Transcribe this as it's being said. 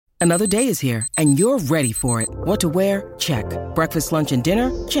Another day is here, and you're ready for it. What to wear? Check. Breakfast, lunch, and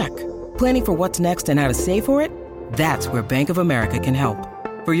dinner? Check. Planning for what's next and how to save for it? That's where Bank of America can help.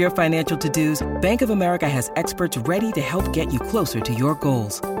 For your financial to-dos, Bank of America has experts ready to help get you closer to your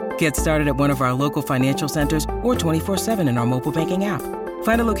goals. Get started at one of our local financial centers or 24/7 in our mobile banking app.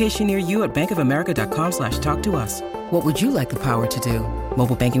 Find a location near you at bankofamerica.com/talktous. What would you like the power to do?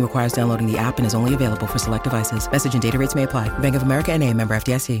 Mobile banking requires downloading the app and is only available for select devices. Message and data rates may apply. Bank of America N.A., member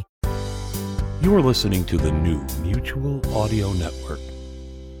FDIC. You are listening to the new Mutual Audio Network.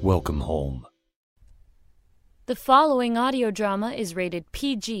 Welcome home. The following audio drama is rated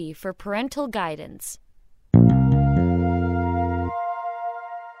PG for parental guidance.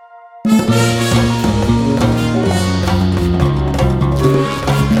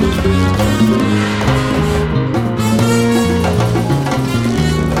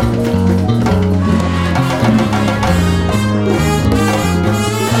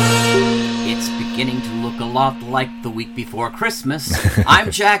 A lot like the week before Christmas. I'm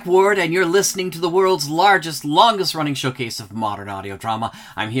Jack Ward, and you're listening to the world's largest, longest-running showcase of modern audio drama.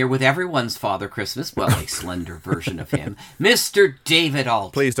 I'm here with everyone's Father Christmas, well, a slender version of him, Mr. David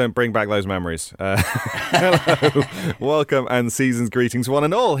Alt. Please don't bring back those memories. Hello, welcome, and season's greetings, one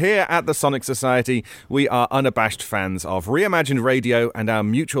and all. Here at the Sonic Society, we are unabashed fans of Reimagined Radio and our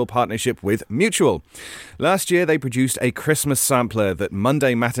mutual partnership with Mutual. Last year, they produced a Christmas sampler that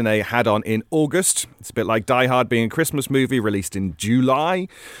Monday Matinee had on in August. It's a bit like Die Hard being a Christmas movie released in July.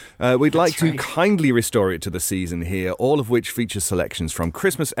 We'd like to kindly restore it to the season here, all of which features selections from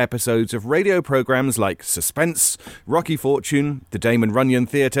Christmas episodes of radio programmes like Suspense, Rocky Fortune, the Damon Runyon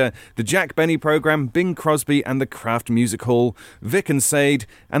Theatre, the Jack Benny programme, Bing Crosby and the Kraft Music Hall, Vic and Sade,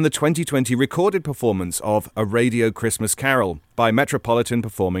 and the 2020 recorded performance of A Radio Christmas Carol by Metropolitan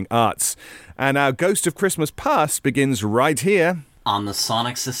Performing Arts. And our Ghost of Christmas Past begins right here on the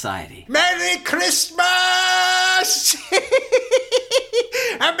Sonic Society. Merry Christmas!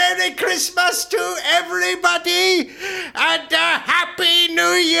 A Merry Christmas to everybody, and a Happy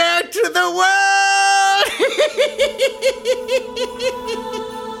New Year to the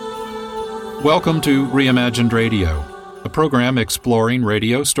world! Welcome to Reimagined Radio, a program exploring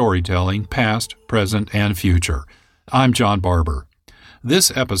radio storytelling, past, present, and future. I'm John Barber.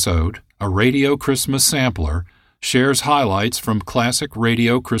 This episode, A Radio Christmas Sampler, shares highlights from classic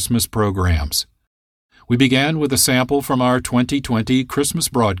radio Christmas programs. We began with a sample from our 2020 Christmas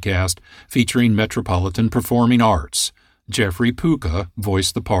broadcast featuring Metropolitan Performing Arts. Jeffrey Puka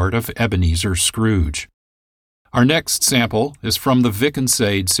voiced the part of Ebenezer Scrooge. Our next sample is from the Vic and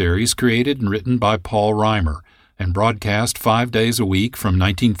Sade series created and written by Paul Reimer and broadcast 5 days a week from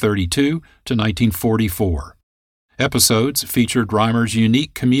 1932 to 1944. Episodes featured Reimer's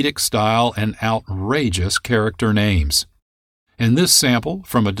unique comedic style and outrageous character names. In this sample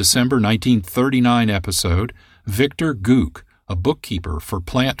from a December 1939 episode, Victor Gook, a bookkeeper for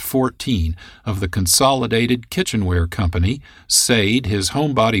Plant 14 of the Consolidated Kitchenware Company, Sade, his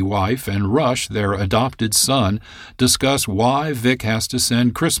homebody wife, and Rush, their adopted son, discuss why Vic has to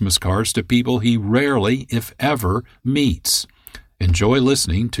send Christmas cards to people he rarely, if ever, meets. Enjoy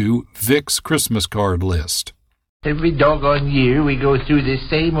listening to Vic's Christmas card list. Every doggone year we go through this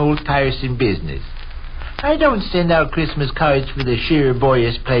same old tiresome business. I don't send out Christmas cards for the sheer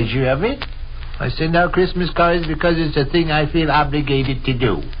boyish pleasure of it. I send out Christmas cards because it's a thing I feel obligated to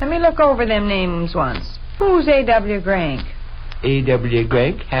do. Let me look over them names once. Who's A.W. Grank? A.W.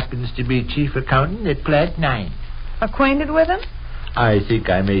 Grank happens to be chief accountant at Plant 9. Acquainted with him? I think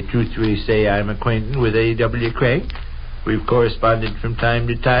I may truthfully say I'm acquainted with A.W. Grank. We've corresponded from time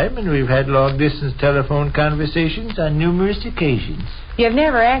to time, and we've had long-distance telephone conversations on numerous occasions. You've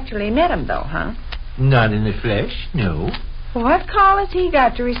never actually met him, though, huh? Not in the flesh, no. What call has he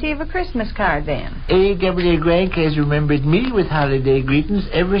got to receive a Christmas card, then? A.W. Grank has remembered me with holiday greetings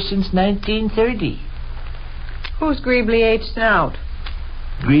ever since 1930. Who's Greebly H. Snout?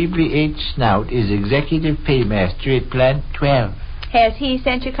 Greebly H. Snout is executive paymaster at Plant 12. Has he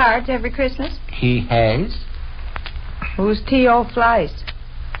sent you cards every Christmas? He has. Who's T.O. Fleiss?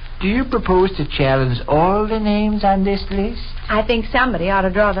 Do you propose to challenge all the names on this list? I think somebody ought to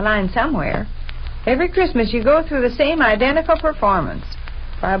draw the line somewhere. Every Christmas you go through the same identical performance.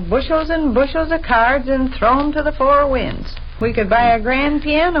 Buy bushels and bushels of cards and throw them to the four winds. We could buy a grand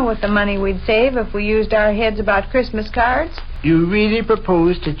piano with the money we'd save if we used our heads about Christmas cards. You really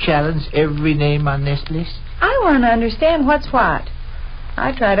propose to challenge every name on this list? I want to understand what's what.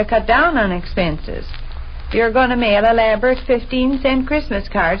 I try to cut down on expenses. If you're going to mail elaborate 15-cent Christmas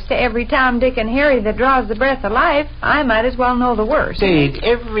cards to every Tom, Dick, and Harry that draws the breath of life, I might as well know the worst. Say it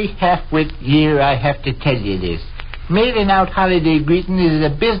every half-wit year I have to tell you this. Mailing out holiday greetings is a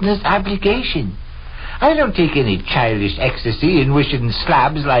business obligation. I don't take any childish ecstasy in wishing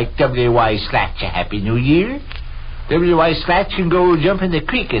slobs like W.Y. Slatch a Happy New Year. W.Y. Slatch can go jump in the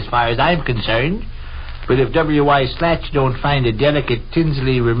creek as far as I'm concerned. But if W.Y. Slatch don't find a delicate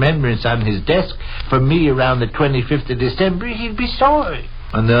Tinsley remembrance on his desk from me around the 25th of December, he'll be sorry.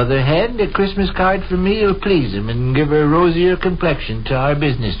 On the other hand, a Christmas card from me will please him and give a rosier complexion to our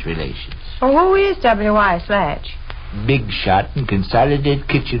business relations. Well, who is W.Y. Slatch? Big shot in Consolidated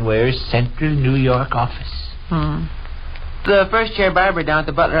Kitchenware's Central New York office. The first-chair barber down at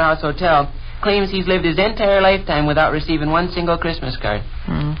the Butler House Hotel claims he's lived his entire lifetime without receiving one single Christmas card.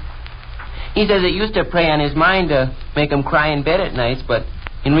 He says it used to prey on his mind to make him cry in bed at nights, but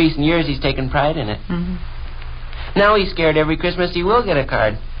in recent years he's taken pride in it. Now he's scared every Christmas he will get a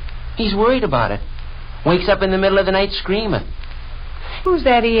card. He's worried about it. Wakes up in the middle of the night screaming. Who's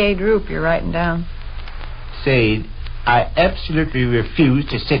that E.A. Droop you're writing down? Say, I absolutely refuse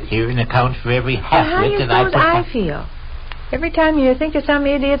to sit here and account for every half-wit that I put... How do you suppose I feel? Every time you think of some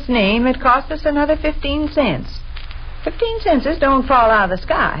idiot's name, it costs us another 15 cents. 15 cents don't fall out of the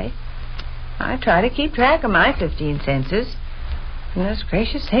sky. I try to keep track of my 15 cents. Goodness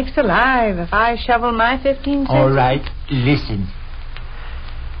gracious sakes alive, if I shovel my 15 cents... All right, listen.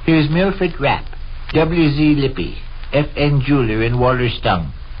 Here's Milford Rapp, W.Z. Lippy, F.N. Jeweler in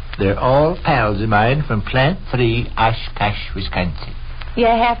Wallerstone. They're all pals of mine from Plant 3, Oshkosh, Wisconsin. You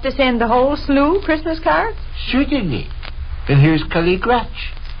have to send the whole slew Christmas cards? Certainly. And here's Cully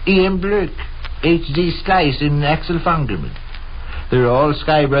Gratch, E.M. Blurk, H.D. Slice, and Axel Fungerman. They're all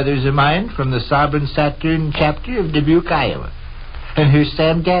Sky brothers of mine from the Sovereign Saturn chapter of Dubuque, Iowa. And here's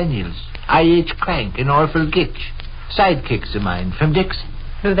Sam Daniels, I.H. Crank, and Orville Gitch, sidekicks of mine from Dixon.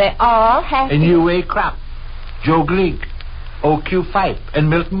 Do they all have and U.A. Kropp, Joe Gleek, O.Q. Fipe, and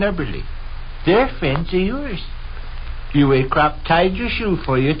Milton Eberly. They're friends of yours. U.A. Kropp tied your shoe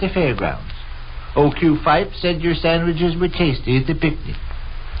for you at the fairgrounds. O.Q. Fipe said your sandwiches were tasty at the picnic.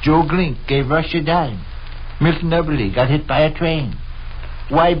 Joe Glink gave Rush a dime. Milton Eberly got hit by a train.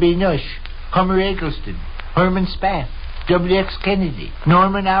 Y.B. Nush, Hummer Eggleston, Herman Spath, W.X. Kennedy,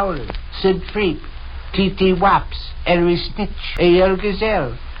 Norman Owler, Sid Freep, T.T. Wops, Ellery Snitch, A.L.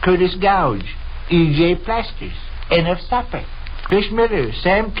 Gazelle, Curtis Gouge, E.J. Plasters, N.F. Suffolk, Fish Miller,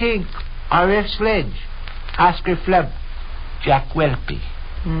 Sam King, R.F. Sledge, Oscar Flub, Jack Welpy.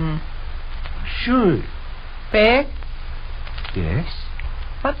 Sure. Beck? Yes?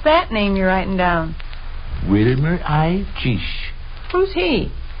 What's that name you're writing down? Wilmer I. Gish. Who's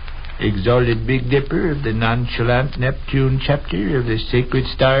he? Exalted Big Dipper of the nonchalant Neptune chapter of the Sacred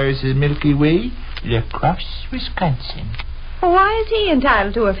Stars of the Milky Way, La Crosse, Wisconsin. Well, why is he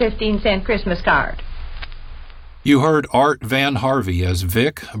entitled to a 15-cent Christmas card? You heard Art Van Harvey as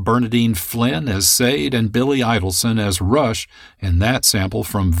Vic, Bernadine Flynn as Sade, and Billy Idelson as Rush in that sample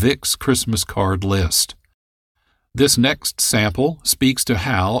from Vic's Christmas card list. This next sample speaks to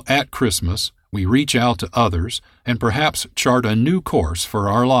how, at Christmas, we reach out to others and perhaps chart a new course for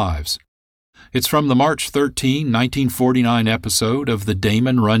our lives. It's from the March 13, 1949 episode of the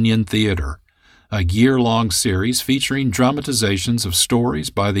Damon Runyon Theater, a year-long series featuring dramatizations of stories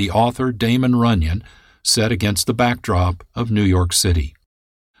by the author Damon Runyon set against the backdrop of New York City.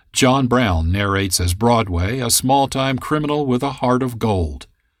 John Brown narrates as Broadway, a small-time criminal with a heart of gold.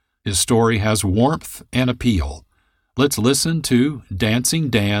 His story has warmth and appeal. Let's listen to Dancing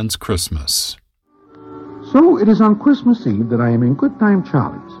Dan's Christmas. So it is on Christmas Eve that I am in Good Time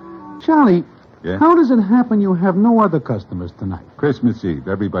Charlie's. Charlie, yeah? How does it happen you have no other customers tonight? Christmas Eve.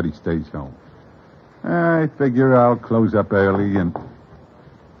 Everybody stays home. I figure I'll close up early and...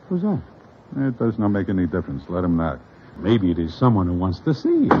 Who's that? It does not make any difference. Let him knock. Maybe it is someone who wants to see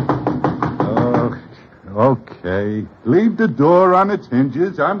you. Oh, okay. Leave the door on its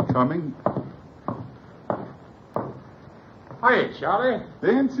hinges. I'm coming. Hiya, Charlie.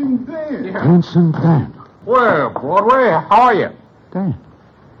 Dancing Dan. Yeah. Dancing Dan. Well, Broadway, how are you? Dan,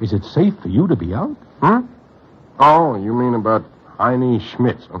 is it safe for you to be out? Huh? Oh, you mean about Heine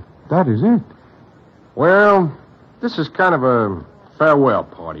Schmitz, huh? That is it. Well, this is kind of a farewell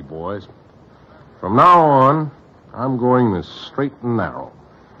party, boys. From now on, I'm going the straight and narrow.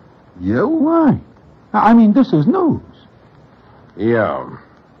 You? Why? I mean, this is news. Yeah.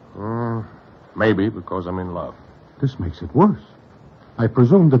 Maybe because I'm in love. This makes it worse. I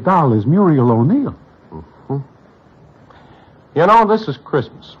presume the doll is Muriel O'Neill. Mm-hmm. You know, this is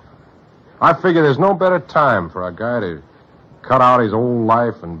Christmas. I figure there's no better time for a guy to cut out his old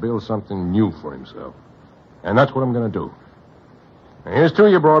life and build something new for himself. And that's what I'm going to do. And here's to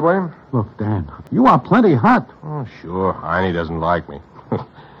you, Broadway. Look, Dan, you are plenty hot. Oh, sure. Heine doesn't like me.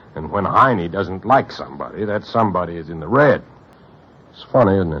 And when Heine doesn't like somebody, that somebody is in the red. It's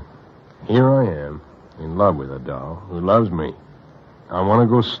funny, isn't it? Here I am, in love with a doll who loves me. I want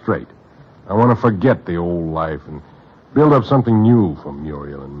to go straight. I want to forget the old life and build up something new for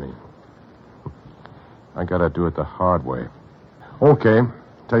Muriel and me. I gotta do it the hard way. Okay,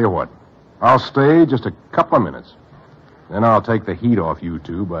 tell you what. I'll stay just a couple of minutes. Then I'll take the heat off you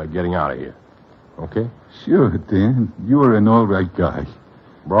two by getting out of here. Okay? Sure, Dan. You're an all right guy.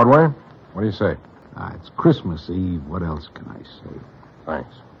 Broadway, what do you say? It's Christmas Eve. What else can I say?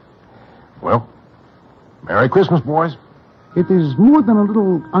 Thanks. Well, Merry Christmas, boys. It is more than a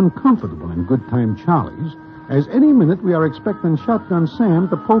little uncomfortable in Good Time Charlie's, as any minute we are expecting Shotgun Sam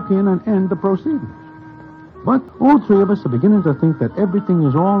to poke in and end the proceedings. But all three of us are beginning to think that everything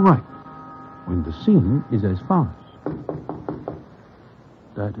is all right when the scene is as follows.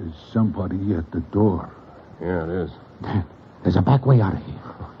 That is somebody at the door. Yeah, it is. There's a back way out of here.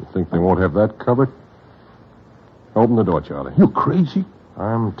 You think they won't have that covered? Open the door, Charlie. You crazy?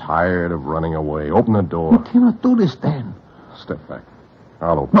 I'm tired of running away. Open the door. You cannot do this, Dan. Step back.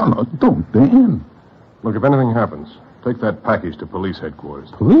 I'll open it. No, don't, Dan. Look, if anything happens, take that package to police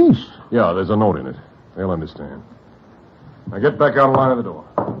headquarters. Police? Yeah, there's a note in it. They'll understand. Now get back out of line of the door.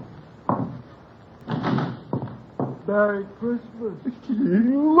 Merry Christmas.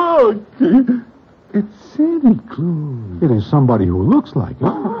 Look. It's Santa Claus. It is somebody who looks like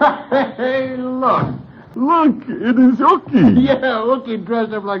it. Hey, look. Look, it is Ookie. Yeah, Ookie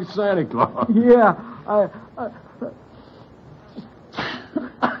dressed up like Santa Claus. Yeah,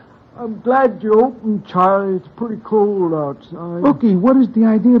 I'm glad you opened, Charlie. It's pretty cold outside. Ookie, what is the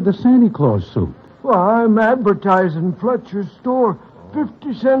idea of the Santa Claus suit? Well, I'm advertising Fletcher's store.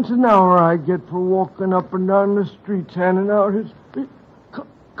 50 cents an hour I get for walking up and down the streets handing out his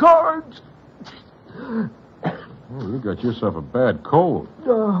cards. Oh, you got yourself a bad cold.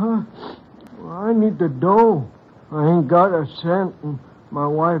 Uh-huh. Well, I need the dough. I ain't got a cent, and my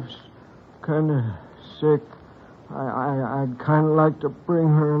wife's kind of sick. I'd kind of like to bring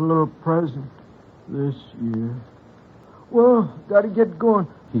her a little present this year. Well, got to get going.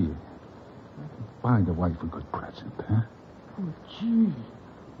 Here. Buy the wife a good present, huh? Oh, gee.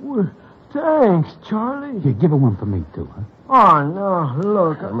 Well, thanks, Charlie. Here, give her one for me, too, huh? Oh, no,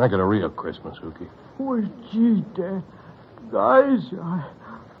 look. Make it a real Christmas, Ookie. Well, gee, Dad. Guys,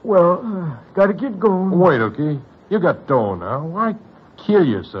 got to get going. Wait, Ookie. You got dough now. Why kill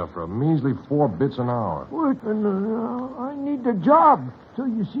yourself for a measly 4 bits an hour? Wait, no, I need the job. So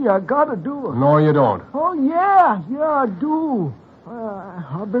you see, I got to do it. No, you don't. Oh, yeah, I do.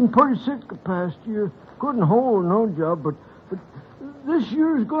 I've been pretty sick the past year. Couldn't hold no job, but this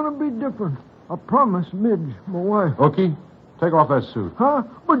year's going to be different. I promise Midge, my wife. Ookie, take off that suit. Huh?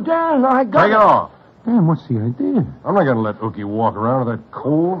 But, Dan, I got... Take it off. Dan, what's the idea? I'm not going to let Ookie walk around with that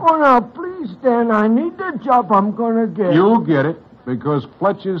cold. Oh, now, please, Dan, I need the job I'm going to get. You'll get it, because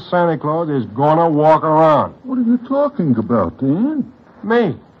Fletcher's Santa Claus is going to walk around. What are you talking about, Dan?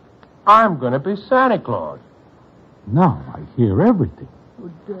 Me. I'm going to be Santa Claus. Now I hear everything.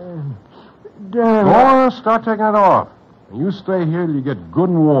 Oh, Dan. Go on, start taking it off. You stay here till you get good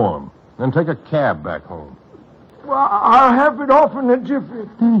and warm. Then take a cab back home. Well, I'll have it off in a jiffy.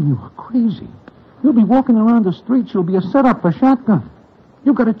 Dan, you are crazy. You'll be walking around the streets. You'll be a setup for Shotgun.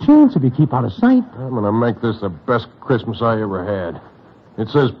 You've got a chance if you keep out of sight. I'm going to make this the best Christmas I ever had.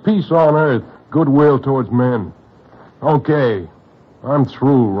 It says peace on earth, goodwill towards men. Okay, I'm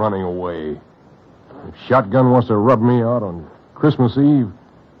through running away. If Shotgun wants to rub me out on Christmas Eve,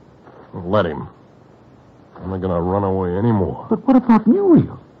 let him. I'm not going to run away anymore. But what about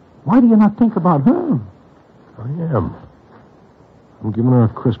Muriel? Why do you not think about her? I am. I'm giving her a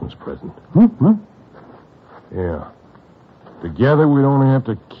Christmas present. Huh? Yeah. Together, we'd only have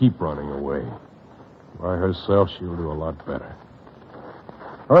to keep running away. By herself, she'll do a lot better.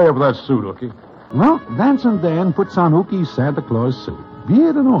 Hurry up with that suit, Ookie. Well, Dancing Dan puts on Ookie's Santa Claus suit,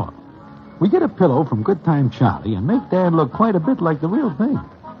 beard and all. We get a pillow from Good Time Charlie and make Dan look quite a bit like the real thing.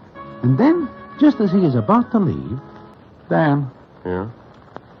 And then, just as he is about to leave, Dan. Yeah?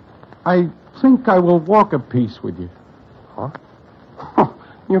 I think I will walk a piece with you. Huh?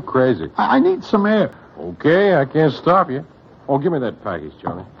 You're crazy. I need some air. Okay, I can't stop you. Oh, give me that package,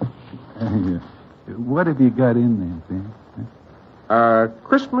 Johnny. What have you got in there, Dan?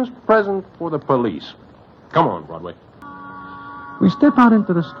 Christmas present for the police. Come on, Broadway. We step out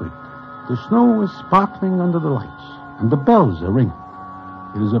into the street. The snow is sparkling under the lights, and the bells are ringing.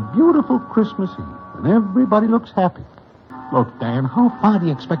 It is a beautiful Christmas Eve, and everybody looks happy. Look, Dan, how far do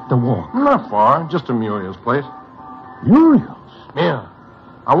you expect to walk? Not far, just to Muriel's place. Muriel's? Yeah.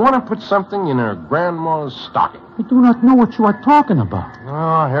 I want to put something in her grandma's stocking. I do not know what you are talking about.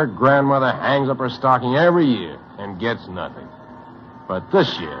 Oh, her grandmother hangs up her stocking every year and gets nothing. But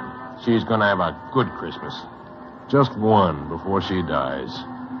this year, she's going to have a good Christmas. Just one before she dies.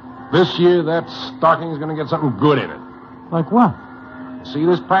 This year, that stocking's going to get something good in it. Like what? See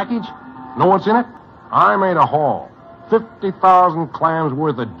this package? Know what's in it? I made a haul. 50,000 clams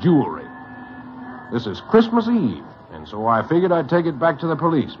worth of jewelry. This is Christmas Eve, and so I figured I'd take it back to the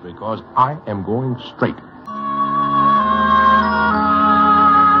police because I am going straight.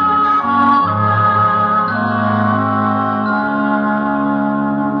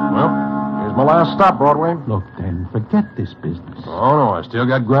 Well, here's my last stop, Broadway. Look, Dan, forget this business. Oh, no, I still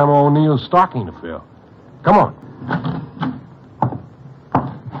got Grandma O'Neill's stocking to fill. Come on.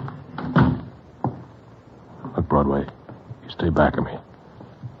 Look, Broadway, you stay back of me.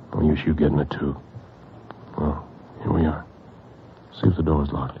 No use you getting it, too. Well, here we are. See if the door's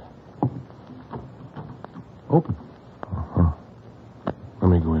locked. Open. Uh-huh.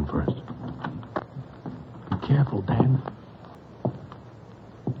 Let me go in first. Be careful, Dan.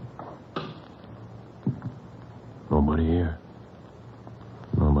 Nobody here.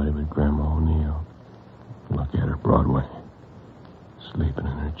 Nobody but Grandma O'Neill. Look at her, Broadway. Sleeping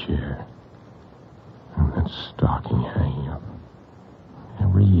in her chair. And that stocking hanging up.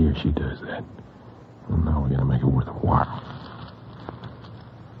 Every year she does that. And now we're going to make it worth a while.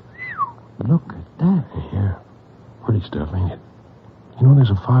 Look at that. Yeah. Pretty stuff, ain't it? You know there's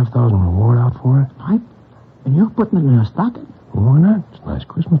a $5,000 reward out for it? Pipe? And you're putting it in a stocking? Well, why not? It's a nice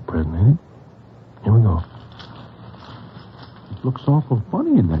Christmas present, ain't it? Here we go. It looks awful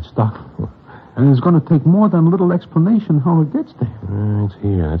funny in that stocking. And it's going to take more than a little explanation how it gets there. It's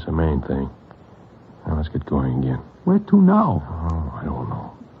here. That's the main thing. Now let's get going again. Where to now? Oh, I don't know.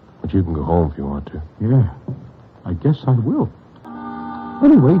 But you can go home if you want to. Yeah, I guess I will.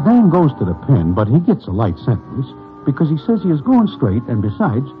 Anyway, Dan goes to the pen, but he gets a light sentence because he says he is going straight, and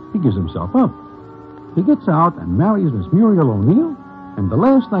besides, he gives himself up. He gets out and marries Miss Muriel O'Neill, and the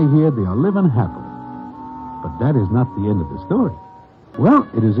last I hear, they are living happily. But that is not the end of the story. Well,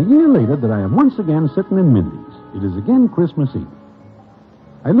 it is a year later that I am once again sitting in Mindy's. It is again Christmas Eve.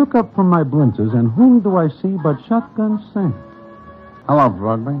 I look up from my blinzers, and whom do I see but Shotgun Sam? Hello,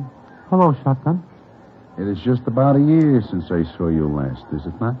 Broadway. Hello, Shotgun. It is just about a year since I saw you last, is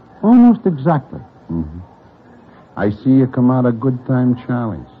it not? Almost exactly. Mm-hmm. I see you come out of Good Time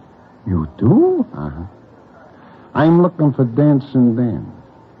Charlie's. You do? Uh-huh. I'm looking for Dancing Dan.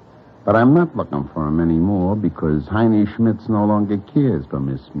 But I'm not looking for him anymore because Heine Schmitz no longer cares for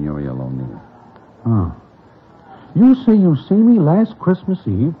Miss Muriel O'Neill. Oh. You say you see me last Christmas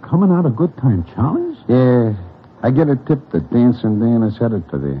Eve coming out of Good Time Charlie's? Yeah. I get a tip that Dancing Dan is headed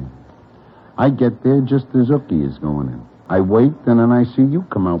for there. I get there just as Ookie is going in. I wait, and then I see you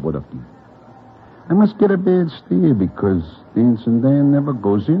come out with Ookie. I must get a bad steer because Dancing Dan never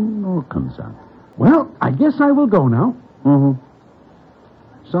goes in nor comes out. Well, I guess I will go now. Mm-hmm.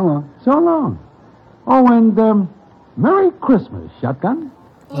 So long. So long. Oh, and, Merry Christmas, Shotgun.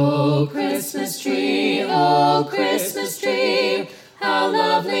 Oh, Christmas tree, how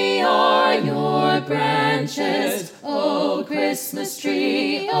lovely are your branches. Oh, Christmas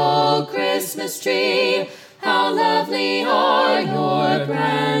tree, how lovely are your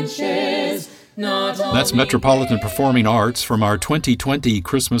branches. That's Metropolitan Performing Arts from our 2020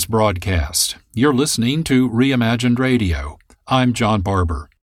 Christmas broadcast. You're listening to Reimagined Radio. I'm John Barber.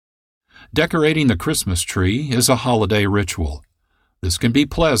 Decorating the Christmas tree is a holiday ritual. This can be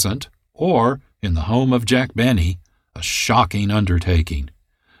pleasant, or, in the home of Jack Benny, a shocking undertaking.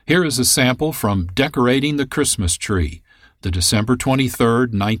 Here is a sample from Decorating the Christmas Tree, the December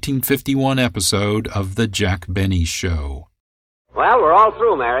 23rd, 1951 episode of The Jack Benny Show. Well, we're all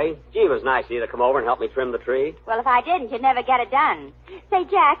through, Mary. Gee, it was nice of you to come over and help me trim the tree. Well, if I didn't, you'd never get it done. Say,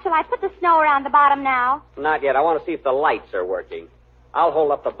 Jack, shall I put the snow around the bottom now? Not yet. I want to see if the lights are working. I'll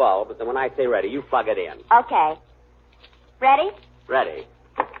hold up the bulb, but then when I say ready, you plug it in. Okay. Ready? Ready.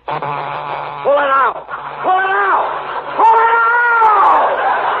 Pull it out! Pull it out! Pull it out!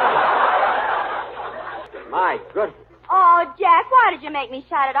 My goodness. Oh, Jack, why did you make me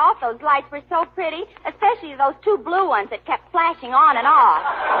shut it off? Those lights were so pretty, especially those two blue ones that kept flashing on and off.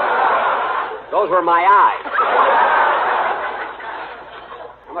 Those were my eyes.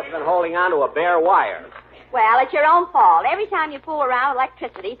 I must have been holding on to a bare wire. Well, it's your own fault. Every time you fool around with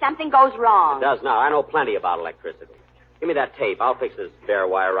electricity, something goes wrong. It does now. I know plenty about electricity. Give me that tape. I'll fix this bare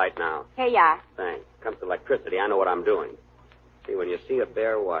wire right now. Here you are. Thanks. Comes to electricity, I know what I'm doing. See, when you see a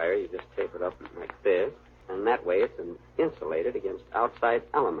bare wire, you just tape it up like this, and that way it's insulated against outside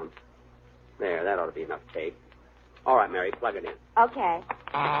elements. There, that ought to be enough tape. All right, Mary, plug it in. Okay.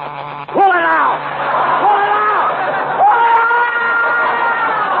 Pull it out! Pull it out! Pull it out!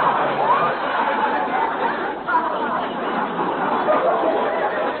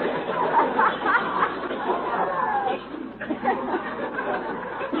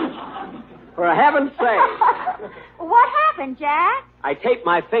 For heaven's sake. What happened, Jack? I taped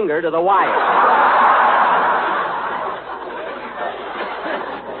my finger to the wire.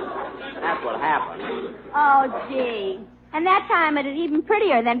 That's what happened. Oh, gee. And that time it is even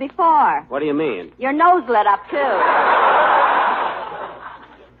prettier than before. What do you mean? Your nose lit up, too.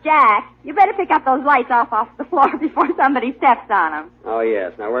 Jack, you better pick up those lights off the floor before somebody steps on them. Oh,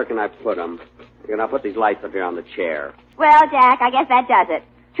 yes. Now, where can I put them? You're going to put these lights up here on the chair. Well, Jack, I guess that does it.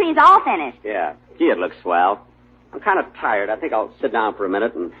 Tree's all finished. Yeah. Gee, it looks swell. I'm kind of tired. I think I'll sit down for a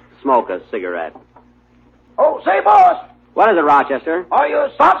minute and smoke a cigarette. Oh, say, boss. What is it, Rochester? Are your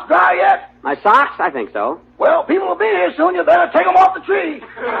socks dry yet? My socks? I think so. Well, people will be here soon. You better take them off the tree.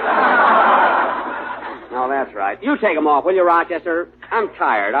 No, that's right. You take them off, will you, Rochester? I'm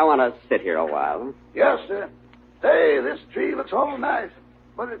tired. I want to sit here a while. Yes, sir. Hey, this tree looks all nice,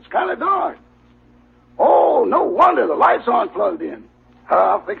 but it's kind of dark. Oh, no wonder the lights aren't plugged in.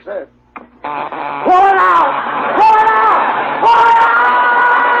 I'll fix that. Pull it out! Pull it out! Pull it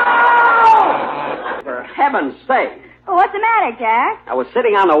out! For heaven's sake. Well, what's the matter, Jack? I was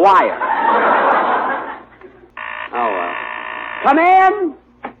sitting on the wire. Oh, well. Come in.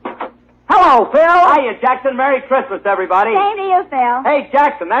 Hello, Phil. Hiya, Jackson. Merry Christmas, everybody. Same to you, Phil. Hey,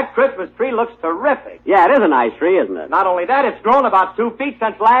 Jackson, that Christmas tree looks terrific. Yeah, it is a nice tree, isn't it? Not only that, it's grown about 2 feet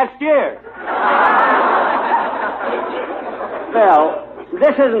since last year. Phil,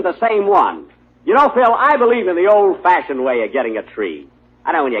 this isn't the same one. You know, Phil, I believe in the old-fashioned way of getting a tree.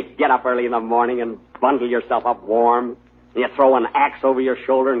 I know when you get up early in the morning and bundle yourself up warm, and you throw an axe over your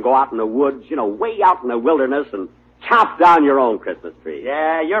shoulder and go out in the woods, you know, way out in the wilderness and chop down your own Christmas tree.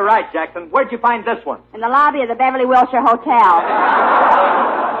 Yeah, you're right, Jackson. Where'd you find this one? In the lobby of the Beverly Wilshire Hotel.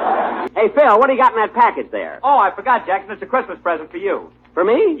 Hey, Phil, what do you got in that package there? Oh, I forgot, Jackson. It's a Christmas present for you. For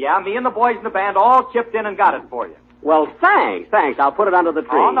me? Yeah, me and the boys in the band all chipped in and got it for you. Well, thanks. I'll put it under the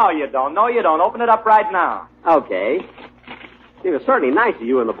tree. Oh, no, you don't. No, you don't. Open it up right now. Okay. It was certainly nice of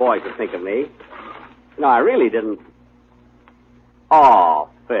you and the boys to think of me. No, I really didn't. Oh,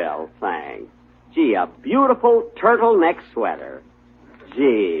 Phil, thanks. Gee, a beautiful turtleneck sweater.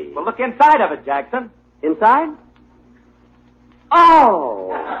 Gee. Well, look inside of it, Jackson. Inside?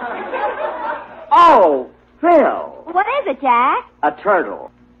 Oh! Oh, Phil. What is it, Jack? A turtle.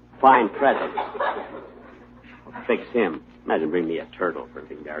 Fine present. Fix him. Imagine bringing me a turtle for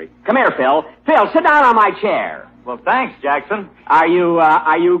Gary. Come here, Phil. Phil, sit down on my chair. Well, thanks, Jackson. Are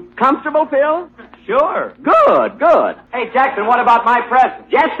you comfortable, Phil? Sure. Good. Hey, Jackson, what about my present?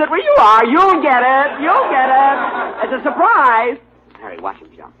 Just sit where you are. You'll get it. It's a surprise. Harry, watch him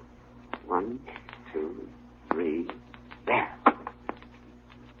jump. 1, 2, 3. There.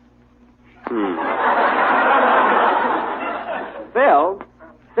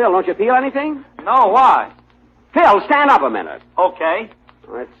 Phil, don't you feel anything? No, why? Phil, stand up a minute. Okay.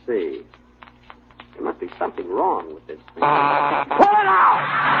 Let's see. There must be something wrong with this thing. Pull it out! Pull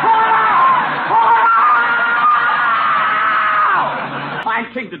it out! Pull it out!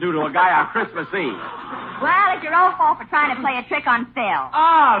 Fine thing to do to a guy on Christmas Eve. Well, it's your own fault for trying to play a trick on Phil.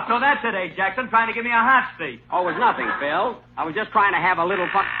 Oh, so that's it, eh, Jackson? Trying to give me a hot seat. Oh, it was nothing, Phil. I was just trying to have a little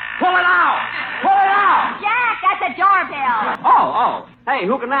fun. Pull it out! Pull it out! Jack, that's a doorbell. Oh. Hey,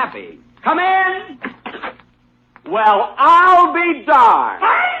 who can that be? Come in! Well, I'll be darned.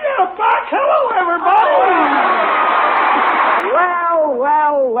 Hi there, Buck. Hello, everybody.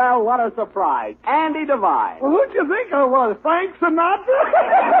 Well, what a surprise. Andy Devine. Well, who'd you think I was? Frank Sinatra?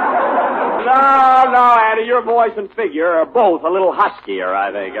 No, Andy, your voice and figure are both a little huskier,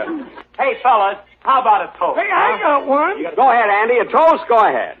 I think. Hey, fellas, how about a toast? Hey, I got one. Go ahead, Andy. A toast? Go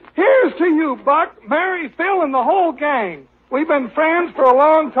ahead. Here's to you, Buck, Mary, Phil, and the whole gang. We've been friends for a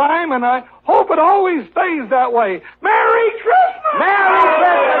long time, and I hope it always stays that way. Merry Christmas! Merry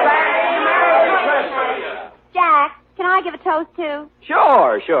Christmas, Andy! Merry Christmas! Jack, can I give a toast, too?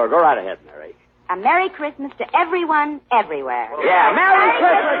 Sure. Go right ahead, Mary. A Merry Christmas to everyone, everywhere. Yeah, Merry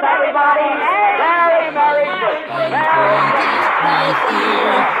Christmas, everybody! Merry Christmas!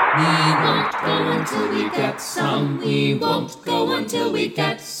 We won't go until we get some. We won't go until we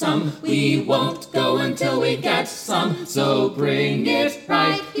get some. We won't go until we get some. So bring it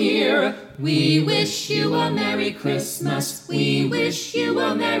right here Year. We wish you a Merry Christmas. We wish you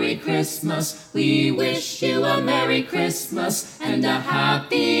a Merry Christmas. We wish you a Merry Christmas and a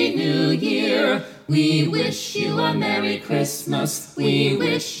Happy New Year. We wish you a Merry Christmas. We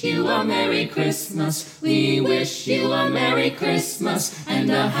wish you a Merry Christmas. We wish you a Merry Christmas and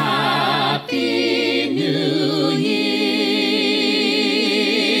a Happy New Year.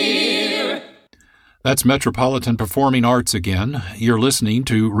 That's Metropolitan Performing Arts again. You're listening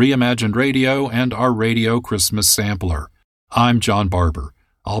to Reimagined Radio and our Radio Christmas Sampler. I'm John Barber.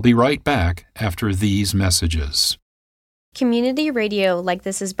 I'll be right back after these messages. Community radio like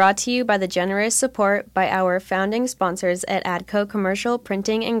this is brought to you by the generous support by our founding sponsors at ADCO Commercial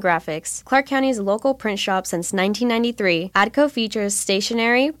Printing and Graphics, Clark County's local print shop since 1993. ADCO features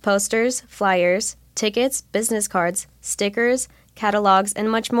stationery, posters, flyers, tickets, business cards, stickers, catalogs,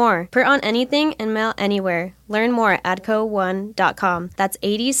 and much more. Print on anything and mail anywhere. Learn more at adco1.com. That's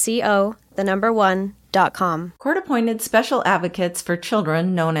ADCO, the number 1.com. Court-appointed special advocates for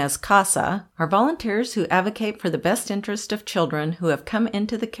children, known as CASA, are volunteers who advocate for the best interest of children who have come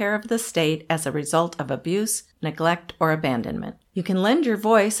into the care of the state as a result of abuse, neglect, or abandonment. You can lend your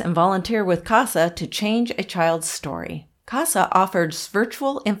voice and volunteer with CASA to change a child's story. CASA offers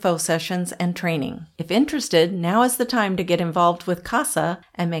virtual info sessions and training. If interested, now is the time to get involved with CASA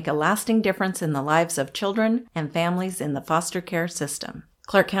and make a lasting difference in the lives of children and families in the foster care system.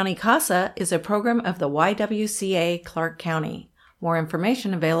 Clark County CASA is a program of the YWCA Clark County. More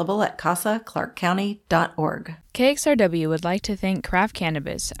information available at casaclarkcounty.org. KXRW would like to thank Craft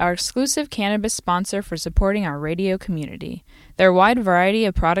Cannabis, our exclusive cannabis sponsor, for supporting our radio community. Their wide variety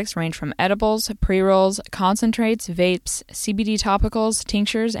of products range from edibles, pre-rolls, concentrates, vapes, CBD topicals,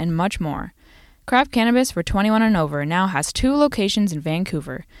 tinctures, and much more. Craft Cannabis for 21 and over now has 2 locations in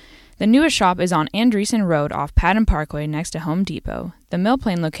Vancouver. The newest shop is on Andreessen Road off Patton Parkway next to Home Depot. The Mill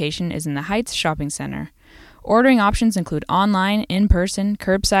Plain location is in the Heights Shopping Center. Ordering options include online, in-person,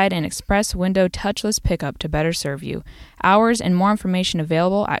 curbside, and express window touchless pickup to better serve you. Hours and more information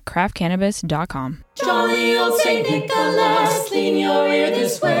available at craftcannabis.com. Jolly old St. Nicholas, lean your ear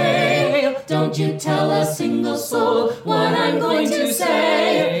this way. Don't you tell a single soul what I'm going to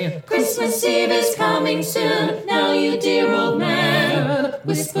say. Christmas Eve is coming soon, now you dear old man.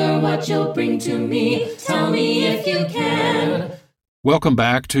 Whisper what you'll bring to me, tell me if you can. Welcome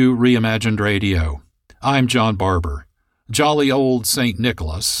back to Reimagined Radio. I'm John Barber. Jolly old St.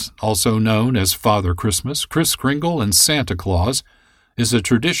 Nicholas, also known as Father Christmas, Kris Kringle, and Santa Claus, is a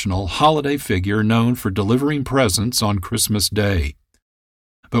traditional holiday figure known for delivering presents on Christmas Day.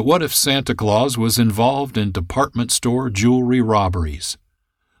 But what if Santa Claus was involved in department store jewelry robberies?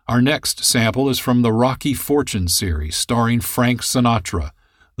 Our next sample is from the Rocky Fortune series, starring Frank Sinatra,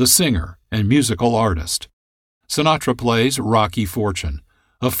 the singer and musical artist. Sinatra plays Rocky Fortune,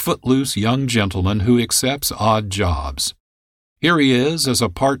 a footloose young gentleman who accepts odd jobs. Here he is as a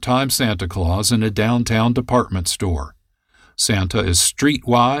part-time Santa Claus in a downtown department store. Santa is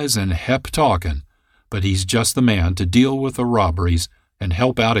streetwise and hep-talking, but he's just the man to deal with the robberies and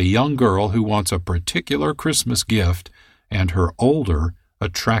help out a young girl who wants a particular Christmas gift and her older,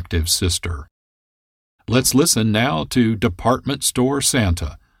 attractive sister. Let's listen now to Department Store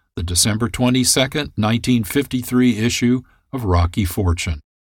Santa, the December 22nd, 1953 issue of Rocky Fortune.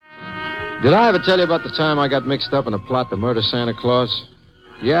 Did I ever tell you about the time I got mixed up in a plot to murder Santa Claus?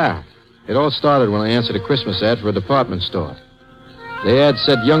 Yeah. It all started when I answered a Christmas ad for a department store. The ad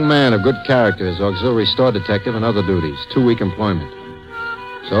said, young man of good character as auxiliary store detective and other duties, 2-week employment.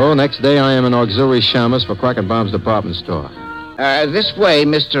 So, next day I am an auxiliary shamus for Quackenbaum's department store. This way,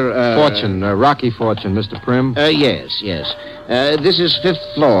 Mr. Fortune, Rocky Fortune, Mr. Prim. Yes. This is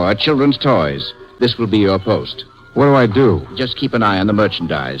 5th floor, children's toys. This will be your post. What do I do? Just keep an eye on the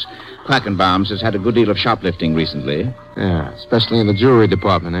merchandise. Quackenbaum's has had a good deal of shoplifting recently. Yeah, especially in the jewelry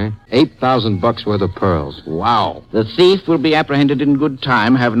department, eh? $8,000 worth of pearls. Wow. The thief will be apprehended in good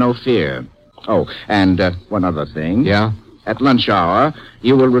time, have no fear. Oh, and one other thing. Yeah? At lunch hour,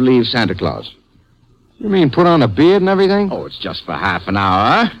 you will relieve Santa Claus. You mean put on a beard and everything? Oh, it's just for half an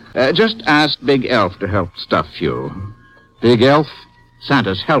hour. Just ask Big Elf to help stuff you. Big Elf?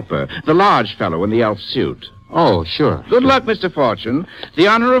 Santa's helper, the large fellow in the elf suit. Oh, sure. Good luck, Mr. Fortune. The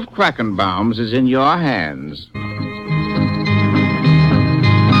honor of Quackenbaum's is in your hands.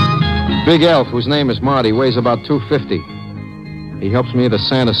 Big Elf, whose name is Marty, weighs about 250. He helps me into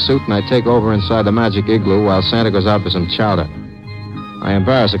Santa's suit, and I take over inside the magic igloo while Santa goes out for some chowder. I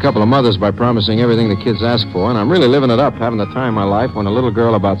embarrass a couple of mothers by promising everything the kids ask for, and I'm really living it up, having the time of my life when a little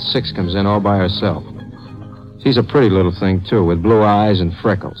girl about 6 comes in all by herself. She's a pretty little thing, too, with blue eyes and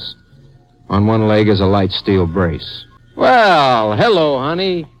freckles. On one leg is a light steel brace. Well, hello,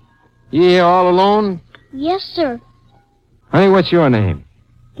 honey. You here all alone? Yes, sir. Honey, what's your name?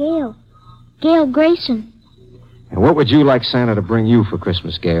 Gail. Gail Grayson. And what would you like Santa to bring you for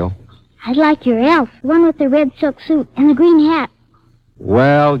Christmas, Gail? I'd like your elf, the one with the red silk suit and the green hat.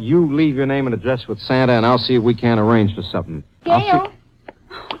 Well, you leave your name and address with Santa, and I'll see if we can't arrange for something. Gail?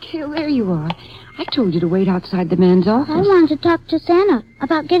 Gail, there you are. I told you to wait outside the man's office. I wanted to talk to Santa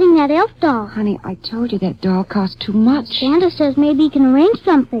about getting that elf doll. Honey, I told you that doll cost too much. Santa says maybe he can arrange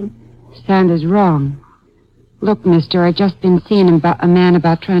something. Santa's wrong. Look, mister, I've just been seeing a man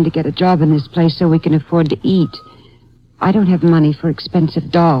about trying to get a job in this place so we can afford to eat. I don't have money for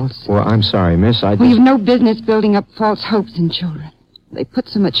expensive dolls. Well, I'm sorry, miss. We've no business building up false hopes in children. They put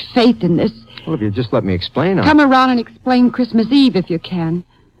so much faith in this. Well, if you just let me explain... Come around and explain Christmas Eve if you can.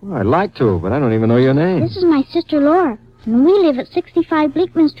 Well, I'd like to, but I don't even know your name. This is my sister Laura, and we live at 65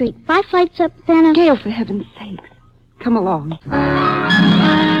 Bleakman Street, 5 flights up Santa... Gail, for heaven's sakes. Come along.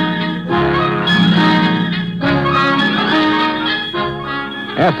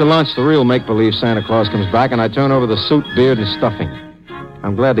 After lunch, the real make-believe Santa Claus comes back, and I turn over the suit, beard, and stuffing.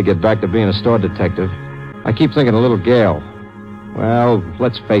 I'm glad to get back to being a store detective. I keep thinking of little Gail. Well,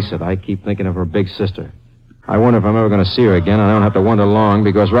 let's face it, I keep thinking of her big sister. I wonder if I'm ever going to see her again, and I don't have to wonder long,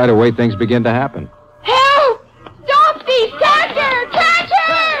 because right away things begin to happen. Help! Stop these! Catcher!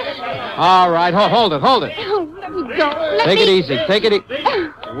 Catcher! All right, hold it. Oh, let me go. Take it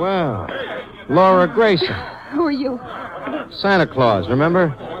easy. Well, Laura Grayson. Who are you? Santa Claus, remember?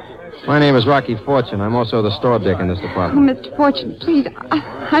 My name is Rocky Fortune. I'm also the store dick in this Oh, department. Mr. Fortune, please.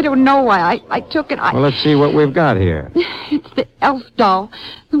 I don't know why I took it. Well, let's see what we've got here. It's the elf doll,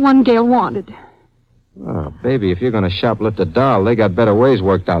 the one Gail wanted. Oh, baby, if you're going to shoplift a doll, they got better ways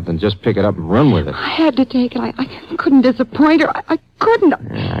worked out than just pick it up and run with it. I had to take it. I couldn't disappoint her. I couldn't.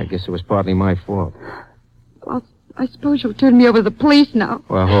 Yeah, I guess it was partly my fault. Well, I suppose you'll turn me over to the police now.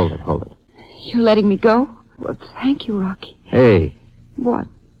 Well, hold it. You're letting me go? Well, thank you, Rocky. Hey, What?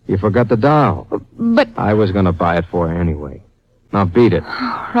 you forgot the doll. But, I was going to buy it for her anyway. Now beat it.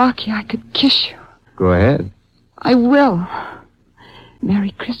 oh, Rocky, I could kiss you. Go ahead. I will. Merry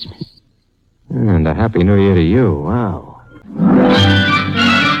Christmas. And a Happy New Year to you. Wow.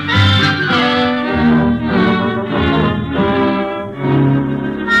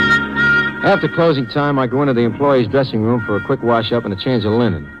 After closing time, I go into the employee's dressing room for a quick wash-up and a change of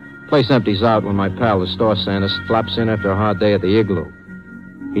linen. Place empties out when my pal, the store Santa, flaps in after a hard day at the igloo.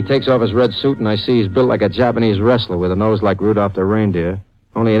 He takes off his red suit, and I see he's built like a Japanese wrestler with a nose like Rudolph the reindeer,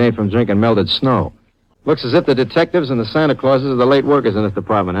 only it ain't from drinking melted snow. Looks as if the detectives and the Santa Clauses are the late workers in this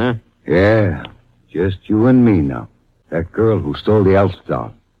department, huh? Yeah, just you and me now. That girl who stole the elf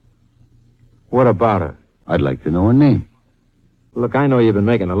doll. What about her? I'd like to know her name. Look, I know you've been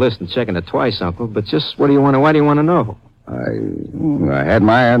making a list and checking it twice, Uncle, but just why do you want to know? I had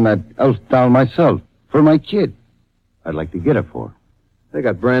my eye on that elf doll myself, for my kid. I'd like to get her for her. They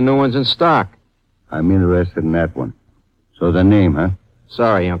got brand new ones in stock. I'm interested in that one. So the name, huh?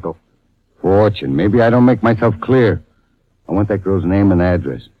 Sorry, Uncle. Fortune. Maybe I don't make myself clear. I want that girl's name and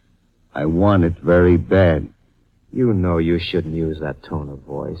address. I want it very bad. You know you shouldn't use that tone of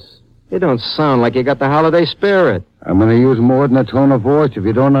voice. It don't sound like you got the holiday spirit. I'm going to use more than a tone of voice if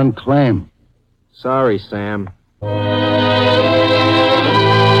you don't unclaim. Sorry, Sam.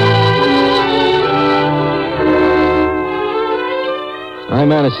 I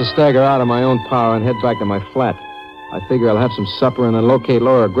managed to stagger out of my own power and head back to my flat. I figure I'll have some supper and then locate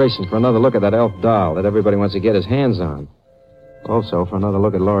Laura Grayson for another look at that elf doll that everybody wants to get his hands on. Also, for another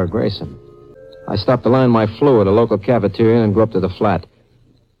look at Laura Grayson. I stop to line my flu at a local cafeteria and go up to the flat.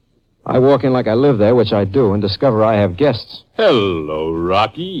 I walk in like I live there, which I do, and discover I have guests. Hello,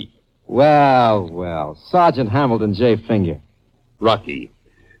 Rocky. Well, Sergeant Hamilton J. Finger. Rocky,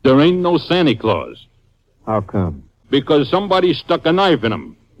 there ain't no Santa Claus. How come? Because somebody stuck a knife in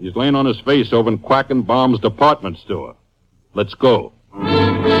him. He's laying on his face over in Quackenbaum's department store. Let's go.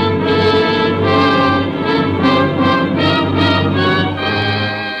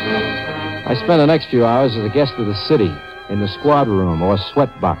 I spent the next few hours as a guest of the city, in the squad room, or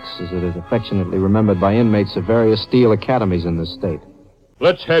sweatbox, as it is affectionately remembered by inmates of various steel academies in this state.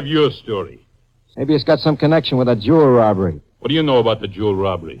 Let's have your story. Maybe it's got some connection with that jewel robbery. What do you know about the jewel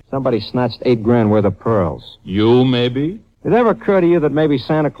robbery? Somebody snatched $8,000 worth of pearls. You, maybe? Did it ever occur to you that maybe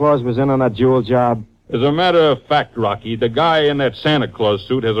Santa Claus was in on that jewel job? As a matter of fact, Rocky, the guy in that Santa Claus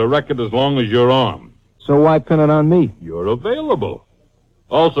suit has a record as long as your arm. So why pin it on me? You're available.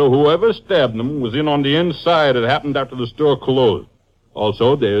 Also, whoever stabbed him was in on the inside. It happened after the store closed.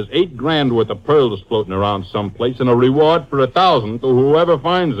 Also, there's $8,000 worth of pearls floating around someplace and a reward for 1,000 to whoever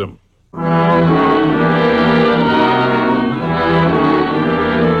finds them.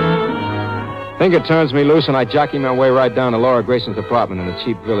 Finger turns me loose, and I jockey my way right down to Laura Grayson's apartment in a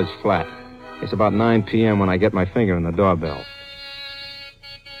cheap village flat. It's about 9 p.m. when I get my finger in the doorbell.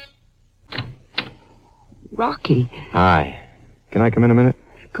 Rocky. Hi. Can I come in a minute?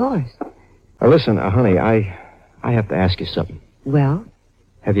 Of course. Listen, honey, I have to ask you something. Well?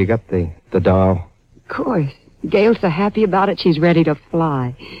 Have you got the doll? Of course. Gail's so happy about it, she's ready to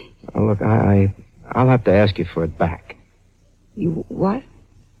fly. Look, I'll have to ask you for it back. You what?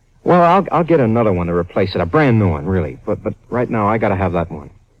 Well, I'll get another one to replace it, a brand new one, really. But right now, I gotta have that one.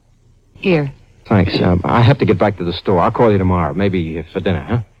 Here. Thanks. I have to get back to the store. I'll call you tomorrow, maybe for dinner,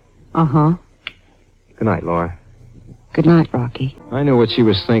 huh? Uh-huh. Good night, Laura. Good night, Rocky. I knew what she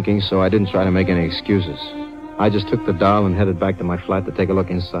was thinking, so I didn't try to make any excuses. I just took the doll and headed back to my flat to take a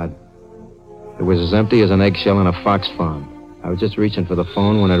look inside. It was as empty as an eggshell in a fox farm. I was just reaching for the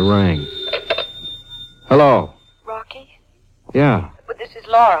phone when it rang. Hello? Rocky? Yeah. But this is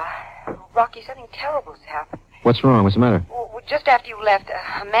Laura. Rocky, something terrible's happened. What's wrong? What's the matter? Well, just after you left,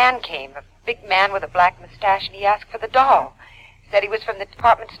 a man came, a big man with a black mustache, and he asked for the doll. Said he was from the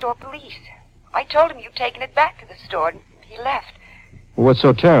department store police. I told him you'd taken it back to the store, and he left. Well, what's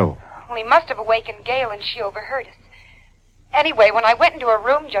so terrible? Well, he must have awakened Gail, and she overheard us. Anyway, when I went into her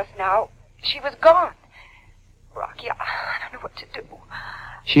room just now, she was gone. Rocky, I don't know what to do.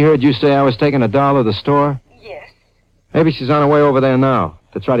 She heard you say I was taking a doll to the store? Yes. Maybe she's on her way over there now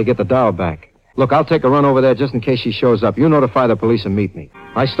to try to get the doll back. Look, I'll take a run over there just in case she shows up. You notify the police and meet me.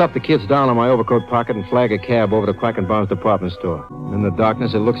 I stuffed the kid's doll in my overcoat pocket and flag a cab over to Quackenbaum's department store. In the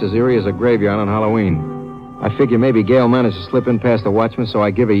darkness, it looks as eerie as a graveyard on Halloween. I figure maybe Gail managed to slip in past the watchman, so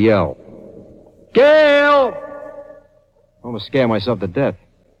I give a yell. Gail! Almost scare myself to death.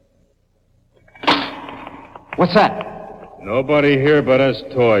 What's that? Nobody here but us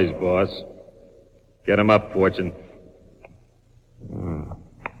toys, boss. Get 'em up, Fortune.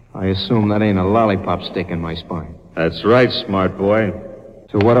 I assume that ain't a lollipop stick in my spine. That's right, smart boy.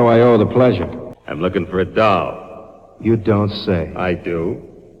 So what do I owe the pleasure? I'm looking for a doll. You don't say. I do.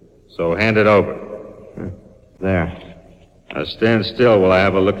 So hand it over. There. Now stand still while I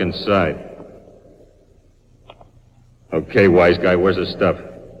have a look inside. Okay, wise guy, where's the stuff?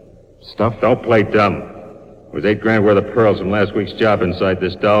 Stuff? Don't play dumb. There's $8,000 worth of pearls from last week's job inside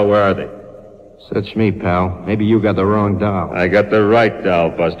this doll. Where are they? Search me, pal. Maybe you got the wrong doll. I got the right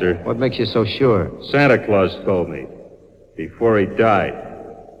doll, Buster. What makes you so sure? Santa Claus told me. Before he died.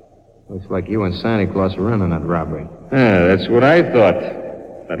 Looks like you and Santa Claus were in on that robbery. Yeah, that's what I thought.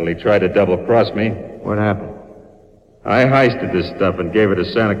 Until he tried to double-cross me. What happened? I heisted this stuff and gave it to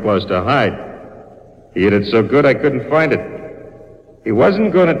Santa Claus to hide. He hid it so good I couldn't find it. He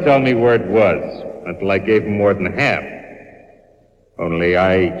wasn't going to tell me where it was until I gave him more than half. Only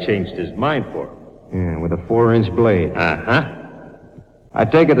I changed his mind for him. Yeah, with a 4-inch blade. Uh-huh. I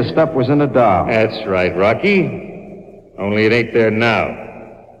take it the stuff was in the doll. That's right, Rocky. Only it ain't there now.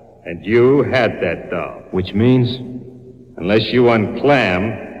 And you had that doll. Which means? Unless you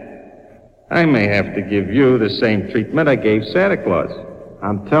unclam, I may have to give you the same treatment I gave Santa Claus.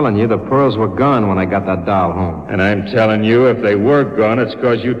 I'm telling you, the pearls were gone when I got that doll home. And I'm telling you, if they were gone, it's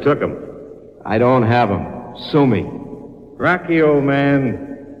because you took them. I don't have them. Sue me. Rocky, old man,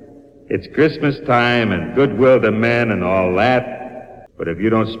 it's Christmas time and goodwill to men and all that. But if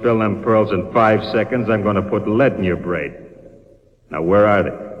you don't spill them pearls in 5 seconds, I'm going to put lead in your brain. Now, where are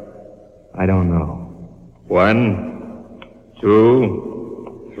they? I don't know. 1,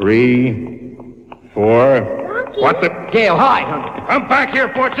 2, 3, 4. Rocky. What the? Gail, hide, honey. Come back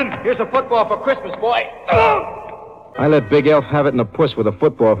here, Fortune. Here's a football for Christmas, boy. I let Big Elf have it in the puss with a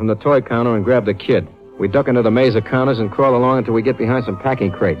football from the toy counter and grab the kid. We duck into the maze of counters and crawl along until we get behind some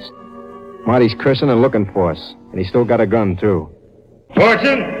packing crates. Marty's cursing and looking for us. And he's still got a gun, too.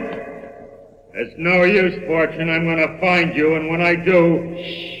 Fortune! It's no use, Fortune. I'm going to find you, and when I do...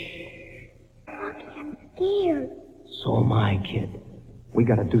 I'm scared. So am I, kid. We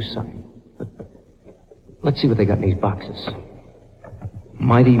got to do something. But let's see what they got in these boxes.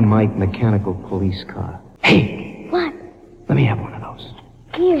 Mighty Mike mechanical police car. Hey! What? Let me have one of those.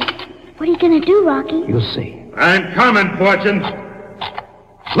 Here. What are you going to do, Rocky? You'll see. I'm coming, Fortune.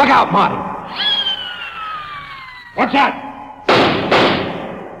 Look out, Marty! What's that?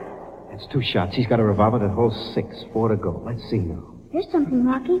 That's 2 shots. He's got a revolver that holds 6. 4 to go. Let's see now. There's something,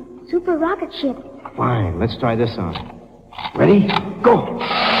 Rocky. Super rocket ship. Fine. Let's try this on. Ready? Go!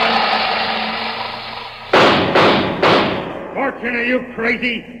 Fortune, are you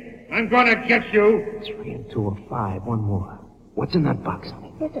crazy? I'm going to get you. 3 and 2 are 5. One more. What's in that box?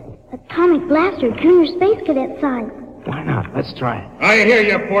 There's an atomic blaster, junior space cadet size. Why not? Let's try it. I hear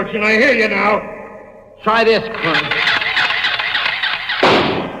you, Fortune. I hear you now. Try this, Crunch.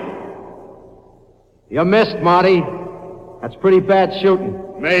 You missed, Marty. That's pretty bad shooting.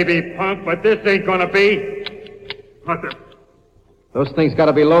 Maybe, punk, but this ain't gonna be. What the... Those things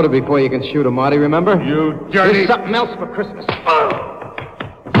gotta be loaded before you can shoot 'em, Marty, remember? You dirty... Here's something else for Christmas.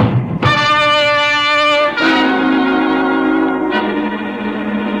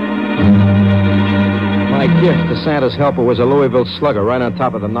 My gift to Santa's helper was a Louisville Slugger right on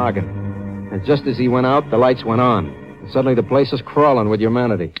top of the noggin. And just as he went out, the lights went on. And suddenly the place is crawling with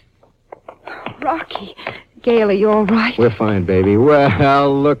humanity. Rocky. Gail, are you all right? We're fine, baby.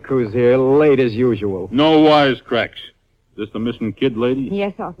 Well, look who's here, late as usual. No wisecracks. This the missing kid lady?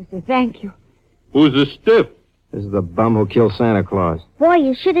 Yes, officer. Thank you. Who's the stiff? This is the bum who killed Santa Claus. Boy,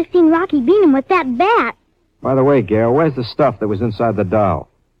 you should have seen Rocky beat him with that bat. By the way, Gail, where's the stuff that was inside the doll?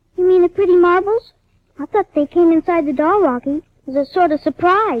 You mean the pretty marbles? I thought they came inside the doll, Rocky. It was a sort of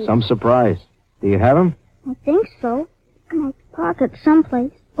surprise. Some surprise. Do you have them? I think so. In my pocket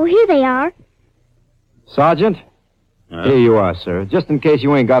someplace. Oh, here they are. Sergeant? Here you are, sir. Just in case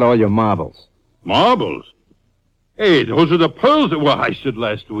you ain't got all your marbles. Marbles? Hey, those are the pearls that were heisted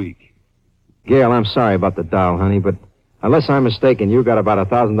last week. Gail, I'm sorry about the doll, honey, but unless I'm mistaken, you got about a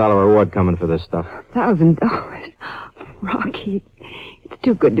 $1,000 reward coming for this stuff. $1,000? Rocky, it's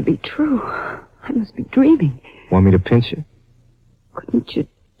too good to be true. I must be dreaming. Want me to pinch you? Couldn't you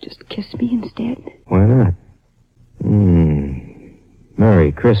just kiss me instead? Why not?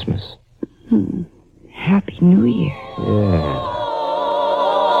 Merry Christmas. Happy New Year. Yeah.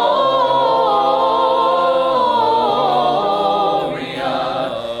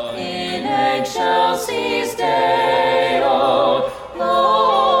 In excelsis Deo,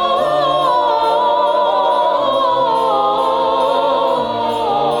 Gloria.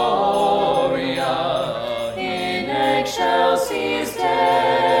 In excelsis Deo.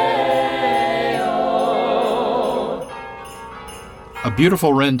 A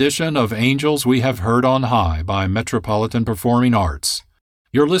beautiful rendition of Angels We Have Heard on High by Metropolitan Performing Arts.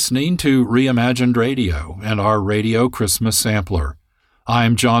 You're listening to Reimagined Radio and our Radio Christmas Sampler.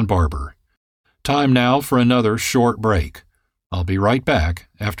 I'm John Barber. Time now for another short break. I'll be right back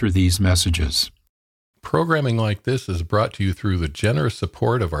after these messages. Programming like this is brought to you through the generous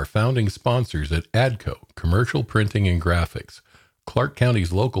support of our founding sponsors at ADCO, Commercial Printing and Graphics, Clark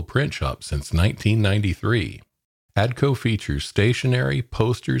County's local print shop since 1993. ADCO features stationery,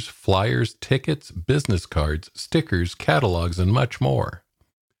 posters, flyers, tickets, business cards, stickers, catalogs, and much more.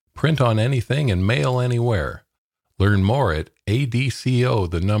 Print on anything and mail anywhere. Learn more at adco1.com.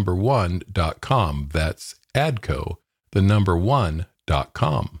 That's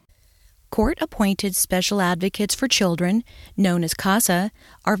adco1.com. Court-appointed special advocates for children, known as CASA,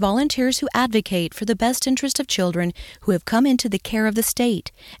 are volunteers who advocate for the best interest of children who have come into the care of the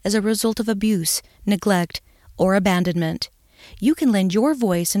state as a result of abuse, neglect, or abandonment. You can lend your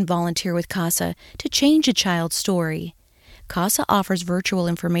voice and volunteer with CASA to change a child's story. CASA offers virtual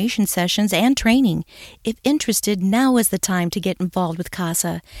information sessions and training. If interested, now is the time to get involved with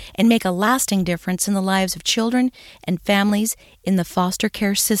CASA and make a lasting difference in the lives of children and families in the foster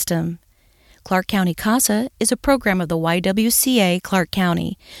care system. Clark County CASA is a program of the YWCA Clark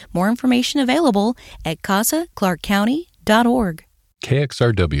County. More information available at casaclarkcounty.org.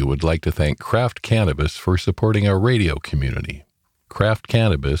 KXRW would like to thank Craft Cannabis for supporting our radio community. Craft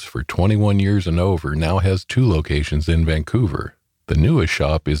Cannabis, for 21 years and over, now has 2 locations in Vancouver. The newest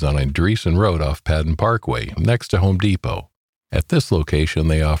shop is on Andreessen Road off Padden Parkway, next to Home Depot. At this location,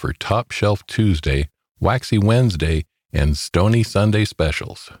 they offer Top Shelf Tuesday, Waxy Wednesday, and Stony Sunday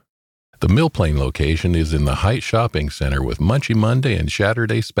specials. The Mill Plain location is in the Heights Shopping Center with Munchie Monday and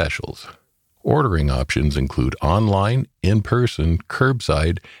Saturday specials. Ordering options include online, in-person,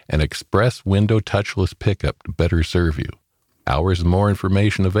 curbside, and express window touchless pickup to better serve you. Hours and more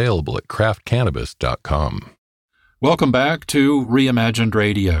information available at craftcannabis.com. Welcome back to Reimagined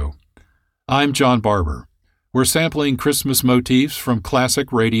Radio. I'm John Barber. We're sampling Christmas motifs from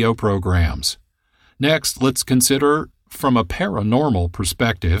classic radio programs. Next, let's consider, from a paranormal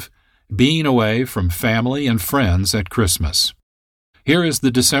perspective, being away from family and friends at Christmas. Here is the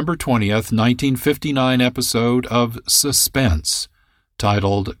December 20th, 1959 episode of Suspense,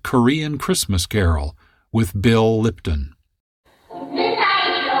 titled Korean Christmas Carol, with Bill Lipton.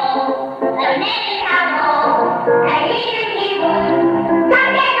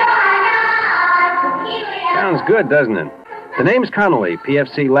 Sounds good, doesn't it? The name's Connolly,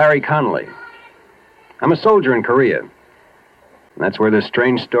 PFC Larry Connolly. I'm a soldier in Korea. And that's where this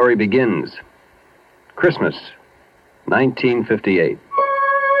strange story begins. Christmas, 1958.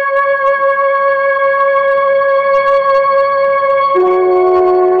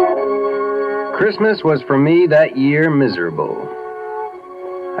 Christmas was for me that year miserable.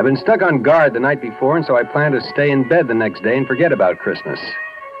 I'd been stuck on guard the night before, and so I planned to stay in bed the next day and forget about Christmas.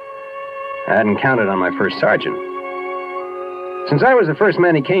 I hadn't counted on my first sergeant. Since I was the first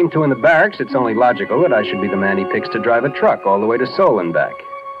man he came to in the barracks, it's only logical that I should be the man he picks to drive a truck all the way to Seoul and back.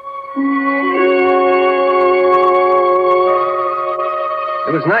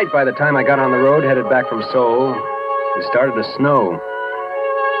 It was night by the time I got on the road headed back from Seoul. It started to snow.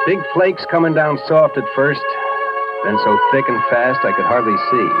 Big flakes coming down soft at first, then so thick and fast I could hardly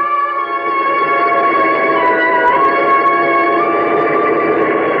see.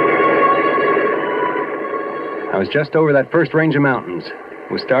 I was just over that first range of mountains.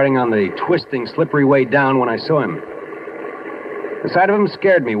 Was starting on the twisting, slippery way down when I saw him. The sight of him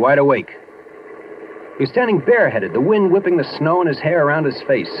scared me wide awake. He was standing bareheaded, the wind whipping the snow and his hair around his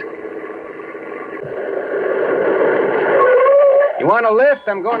face. You want a lift?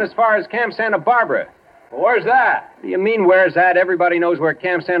 I'm going as far as Camp Santa Barbara. Well, where's that? What do you mean, where's that? Everybody knows where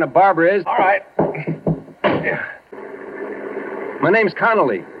Camp Santa Barbara is. All right. My name's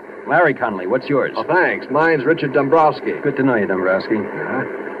Connolly. Larry Connolly. What's yours? Oh, thanks. Mine's Richard Dombrowski. Good to know you, Dombrowski.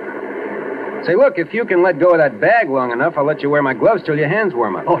 Say, look, if you can let go of that bag long enough, I'll let you wear my gloves till your hands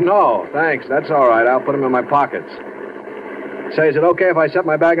warm up. Oh, no, thanks. That's all right. I'll put them in my pockets. Say, is it okay if I set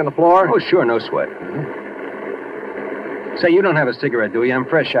my bag on the floor? Oh, sure, no sweat. Say, you don't have a cigarette, do you? I'm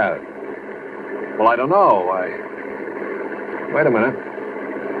fresh out. Well, I don't know. Wait a minute.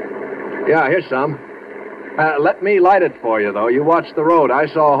 Yeah, here's some. Let me light it for you, though. You watch the road. I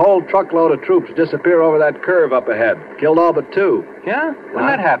saw a whole truckload of troops disappear over that curve up ahead. Killed all but 2. Yeah? When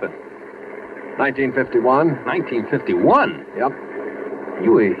that happened? 1951. 1951? Yep.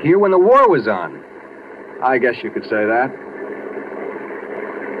 You were here when the war was on. I guess you could say that.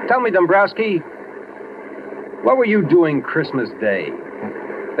 Tell me, Dombrowski, what were you doing Christmas Day?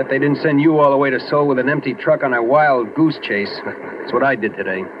 Bet they didn't send you all the way to Seoul with an empty truck on a wild goose chase. That's what I did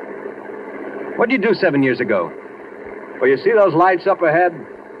today. What'd you do 7 years ago? Well, you see those lights up ahead?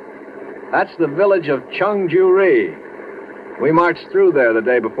 That's the village of Cheongju-ri. We marched through there the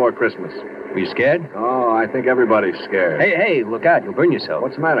day before Christmas. Were you scared? Oh, I think everybody's scared. Hey, look out. You'll burn yourself.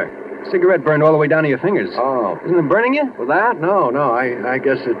 What's the matter? Cigarette burned all the way down to your fingers. Oh. Isn't it burning you? Well, that? No. I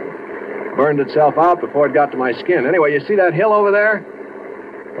guess it burned itself out before it got to my skin. Anyway, you see that hill over there?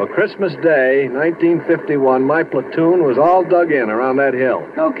 Well, Christmas Day, 1951, my platoon was all dug in around that hill.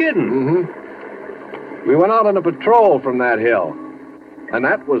 No kidding. Mm-hmm. We went out on a patrol from that hill. And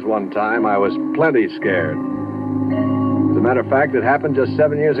that was one time I was plenty scared. As a matter of fact, it happened just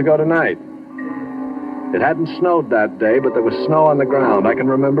 7 years ago tonight. It hadn't snowed that day, but there was snow on the ground. I can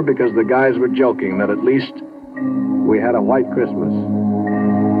remember because the guys were joking that at least we had a white Christmas.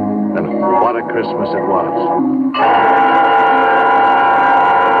 And what a Christmas it was.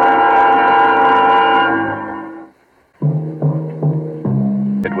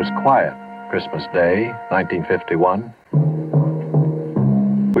 It was quiet Christmas Day, 1951.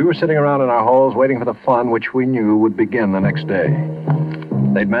 We were sitting around in our holes waiting for the fun which we knew would begin the next day.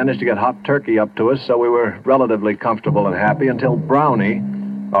 They'd managed to get hot turkey up to us, so we were relatively comfortable and happy until Brownie,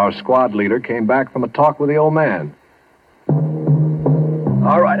 our squad leader, came back from a talk with the old man.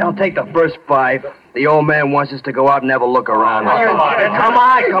 All right, I'll take the first 5. The old man wants us to go out and have a look around. Come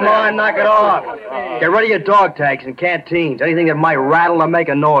on, knock it off. Get rid of your dog tags and canteens, anything that might rattle or make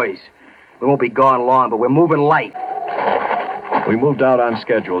a noise. We won't be gone long, but we're moving light. We moved out on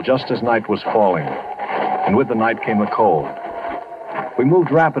schedule just as night was falling, and with the night came the cold. We moved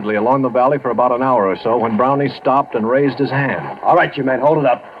rapidly along the valley for about an hour or so when Brownie stopped and raised his hand. All right, you men, hold it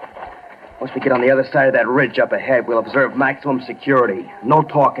up. Once we get on the other side of that ridge up ahead, we'll observe maximum security. No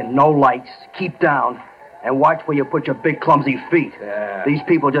talking, no lights. Keep down, and watch where you put your big, clumsy feet. Yeah. These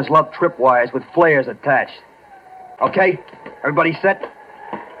people just love tripwires with flares attached. Okay? Everybody set?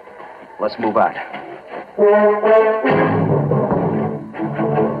 Let's move out.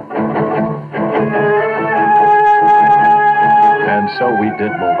 And so we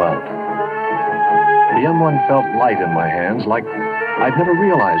did move out. The M1 felt light in my hands, like I'd never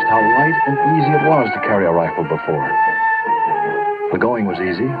realized how light and easy it was to carry a rifle before. The going was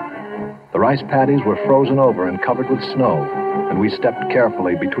easy. The rice paddies were frozen over and covered with snow, and we stepped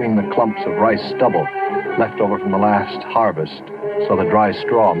carefully between the clumps of rice stubble left over from the last harvest, so the dry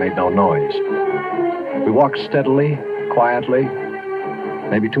straw made no noise. We walked steadily, quietly,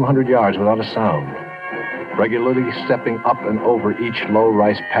 maybe 200 yards without a sound, regularly stepping up and over each low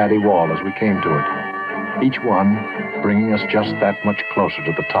rice paddy wall as we came to it, each one bringing us just that much closer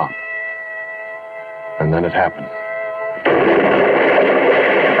to the top. And then it happened.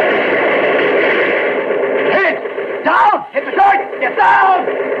 Hit! Down! Hit the dirt! Get down!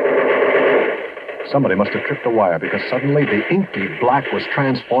 Somebody must have tripped a wire because suddenly the inky black was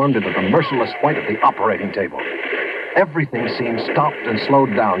transformed into the merciless white of the operating table. Everything seemed stopped and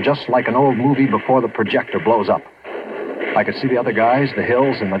slowed down, just like an old movie before the projector blows up. I could see the other guys, the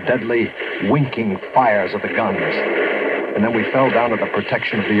hills, and the deadly, winking fires of the guns. And then we fell down to the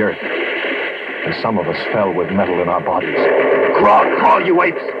protection of the earth. And some of us fell with metal in our bodies. Crawl, you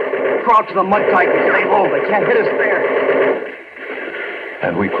apes! Crawl to the mud tight and stay low. They can't hit us there.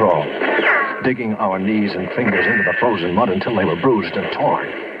 And we crawled, digging our knees and fingers into the frozen mud until they were bruised and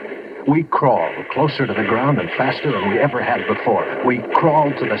torn. We crawled closer to the ground and faster than we ever had before. We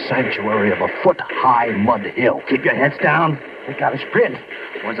crawled to the sanctuary of a foot-high mud hill. Keep your heads down. They got us pinned.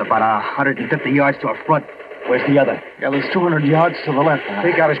 One's about 150 yards to our front. Where's the other? Yeah, there's 200 yards to the left.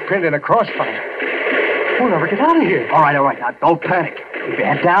 They got us pinned in a crossfire. We'll never get out of here. All right. Now, don't panic. Keep your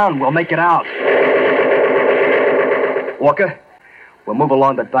head down. We'll make it out. Walker, we'll move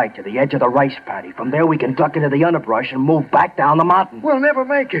along the dike to the edge of the rice paddy. From there, we can duck into the underbrush and move back down the mountain. We'll never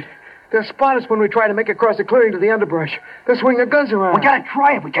make it. They'll spot us when we try to make across the clearing to the underbrush. They'll swing their guns around. We gotta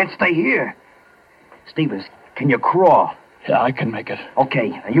try it. We can't stay here. Stevens, can you crawl? Yeah, I can make it. Okay,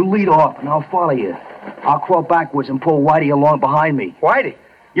 now you lead off, and I'll follow you. I'll crawl backwards and pull Whitey along behind me. Whitey?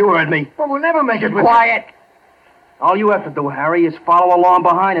 You heard me. Well, we'll never make it with... Quiet! All you have to do, Harry, is follow along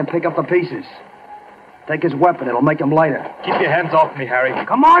behind and pick up the pieces. Take his weapon. It'll make him lighter. Keep your hands off me, Harry.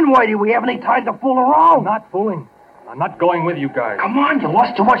 Come on, Whitey. We haven't any time to fool around. I'm not fooling. I'm not going with you guys. Come on, you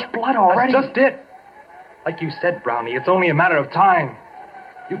lost too much blood already. That's just it. Like you said, Brownie, it's only a matter of time.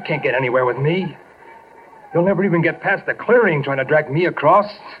 You can't get anywhere with me. You'll never even get past the clearing trying to drag me across.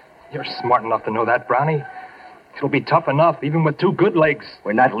 You're smart enough to know that, Brownie. It'll be tough enough, even with two good legs.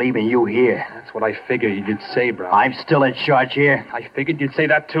 We're not leaving you here. That's what I figured you'd say, Brownie. I'm still in charge here. I figured you'd say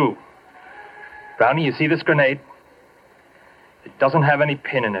that, too. Brownie, you see this grenade? It doesn't have any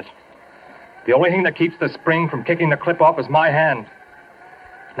pin in it. The only thing that keeps the spring from kicking the clip off is my hand.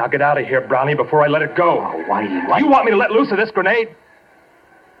 Now get out of here, Brownie, before I let it go. Oh, why? You want me to let loose of this grenade?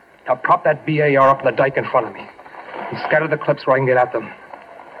 Now prop that BAR up on the dike in front of me and scatter the clips where I can get at them.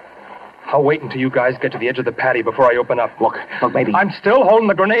 I'll wait until you guys get to the edge of the paddy before I open up. Look, baby. I'm still holding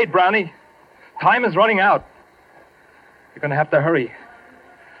the grenade, Brownie. Time is running out. You're going to have to hurry.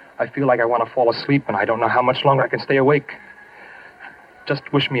 I feel like I want to fall asleep, and I don't know how much longer I can stay awake. Just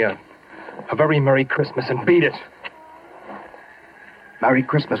wish me a very Merry Christmas and beat it. Merry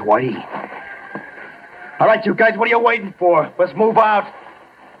Christmas, Whitey. All right, you guys, what are you waiting for? Let's move out.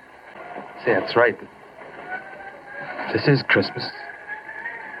 See, that's right. This is Christmas.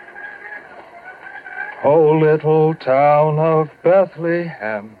 Oh, little town of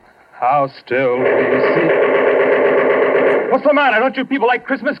Bethlehem, how still we see... What's the matter? Don't you people like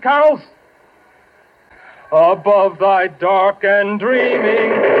Christmas carols? Above thy dark and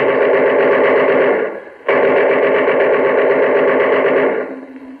dreaming...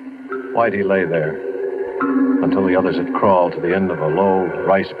 Whitey lay there until the others had crawled to the end of a low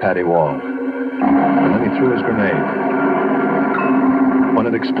rice paddy wall. And then he threw his grenade. When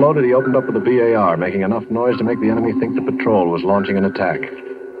it exploded, he opened up with a BAR, making enough noise to make the enemy think the patrol was launching an attack.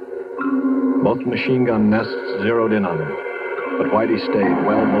 Both machine gun nests zeroed in on him, but Whitey stayed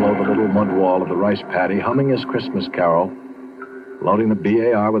well below the little mud wall of the rice paddy, humming his Christmas carol, loading the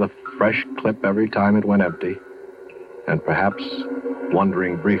BAR with a fresh clip every time it went empty, and perhaps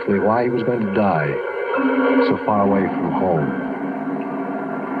wondering briefly why he was going to die so far away from home,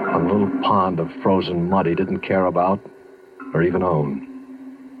 on a little pond of frozen mud he didn't care about or even own.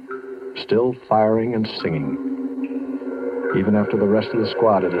 Still firing and singing, even after the rest of the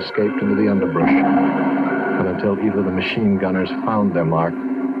squad had escaped into the underbrush, and until either the machine gunners found their mark,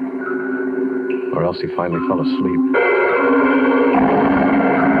 or else he finally fell asleep.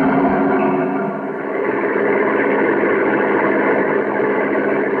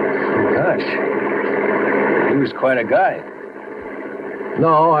 Gosh, he was quite a guy.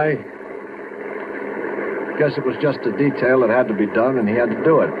 No, I guess it was just a detail that had to be done, and he had to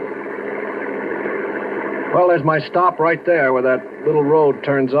do it. Well, there's my stop right there where that little road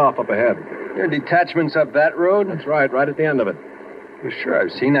turns off up ahead. Your detachment's up that road? That's right at the end of it. Well, sure,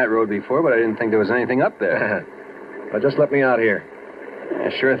 I've seen that road before, but I didn't think there was anything up there. Well, just let me out here. Yeah,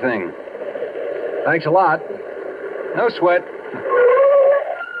 sure thing. Thanks a lot. No sweat.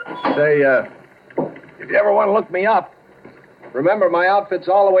 Say, if you ever want to look me up, remember my outfit's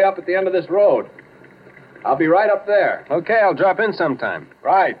all the way up at the end of this road. I'll be right up there. Okay, I'll drop in sometime.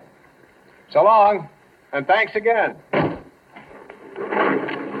 Right. So long. And thanks again. I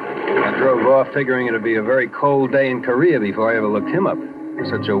drove off figuring it'd be a very cold day in Korea before I ever looked him up.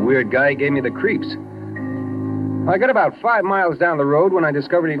 Such a weird guy gave me the creeps. I got about 5 miles down the road when I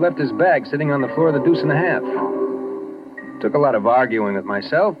discovered he'd left his bag sitting on the floor of the Deuce and a Half. Took a lot of arguing with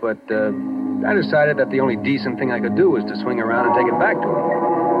myself, but I decided that the only decent thing I could do was to swing around and take it back to him.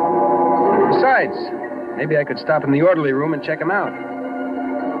 Besides, maybe I could stop in the orderly room and check him out.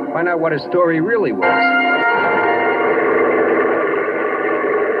 Find out what his story really was.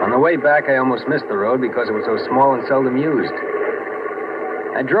 On the way back, I almost missed the road because it was so small and seldom used.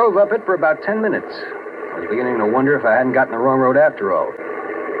 I drove up it for about 10 minutes. I was beginning to wonder if I hadn't gotten the wrong road after all.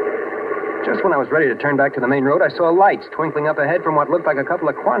 Just when I was ready to turn back to the main road, I saw lights twinkling up ahead from what looked like a couple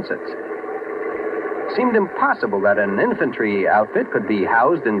of Quonsets. It seemed impossible that an infantry outfit could be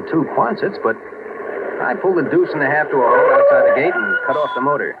housed in 2 Quonsets, but I pulled the Deuce and a Half to a halt outside the gate and cut off the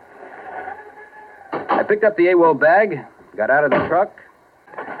motor. I picked up the AWOL bag, got out of the truck.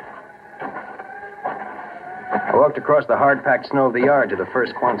 I walked across the hard-packed snow of the yard to the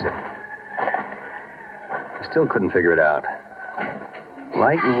first Quonset. I still couldn't figure it out.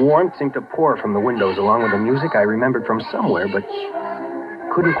 Light and warmth seemed to pour from the windows along with the music I remembered from somewhere, but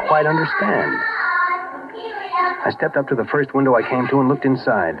couldn't quite understand. I stepped up to the first window I came to and looked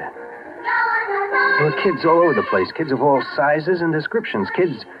inside. There were kids all over the place, kids of all sizes and descriptions,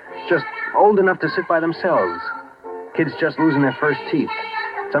 kids just old enough to sit by themselves, kids just losing their first teeth,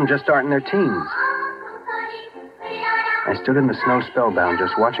 some just starting their teens. I stood in the snow spellbound,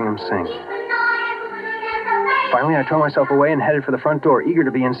 just watching them sing. Finally, I tore myself away and headed for the front door, eager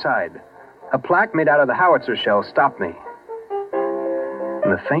to be inside. A plaque made out of the howitzer shell stopped me.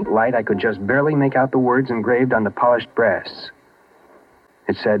 In the faint light, I could just barely make out the words engraved on the polished brass.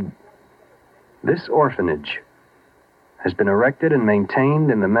 It said, "This orphanage has been erected and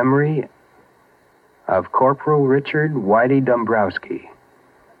maintained in the memory of Corporal Richard Whitey Dombrowski,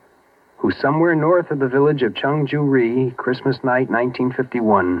 who somewhere north of the village of Chungju-ri, Christmas night,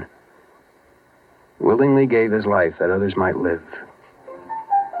 1951, willingly gave his life that others might live."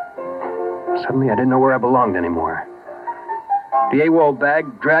 Suddenly, I didn't know where I belonged anymore. The AWOL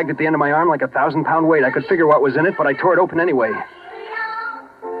bag dragged at the end of my arm like a 1,000-pound weight. I could figure what was in it, but I tore it open anyway.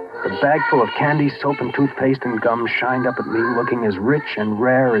 The bag full of candy, soap, and toothpaste and gum shined up at me, looking as rich and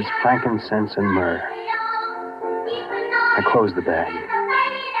rare as frankincense and myrrh. I closed the bag,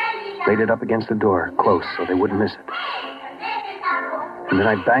 laid it up against the door, close, so they wouldn't miss it. And then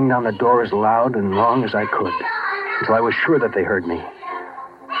I banged on the door as loud and long as I could, until I was sure that they heard me.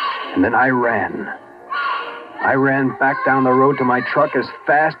 And then I ran. I ran back down the road to my truck as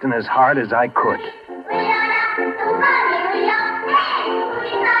fast and as hard as I could.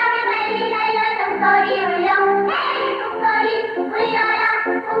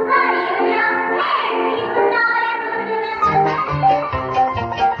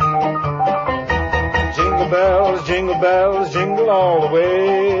 Jingle bells, jingle all the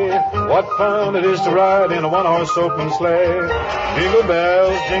way. What fun it is to ride in a one-horse open sleigh. Jingle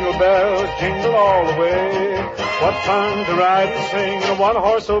bells, jingle all the way. What fun to ride and sing in a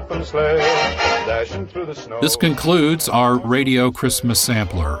one-horse open sleigh. Dashing through the snow. This concludes our Radio Christmas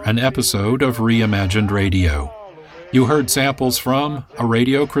Sampler, an episode of Reimagined Radio. You heard samples from A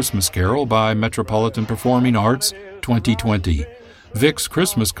Radio Christmas Carol by Metropolitan Performing Arts, 2020. Vic's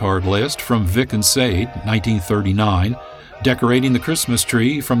Christmas Card List from Vic and Sade, 1939. Decorating the Christmas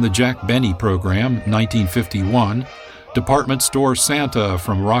Tree from the Jack Benny Program, 1951. Department Store Santa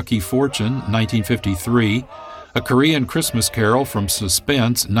from Rocky Fortune, 1953. A Korean Christmas Carol from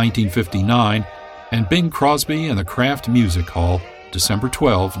Suspense, 1959. And Bing Crosby and the Kraft Music Hall, December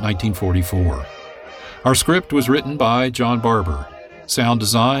 12, 1944. Our script was written by John Barber. Sound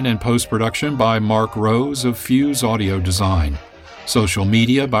design and post-production by Mark Rose of Fuse Audio Design. Social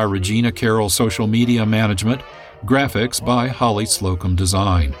media by Regina Carroll Social Media Management. Graphics by Holly Slocum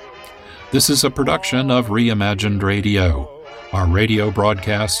Design. This is a production of Reimagined Radio. Our radio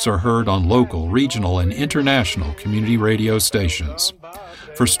broadcasts are heard on local, regional, and international community radio stations.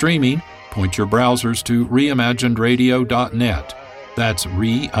 For streaming, point your browsers to reimaginedradio.net. That's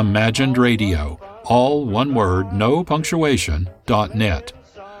Reimagined Radio, all one word, no punctuation, .net.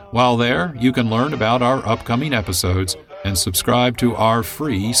 While there, you can learn about our upcoming episodes and subscribe to our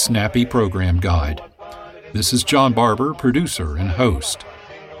free Snappy Program Guide. This is John Barber, producer and host.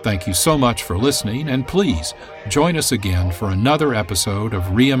 Thank you so much for listening, and please join us again for another episode of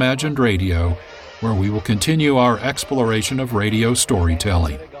Reimagined Radio, where we will continue our exploration of radio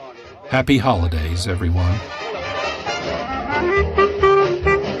storytelling. Happy holidays, everyone.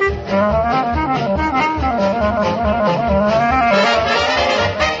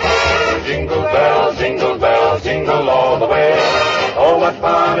 Jingle bells, jingle all the way. Oh, what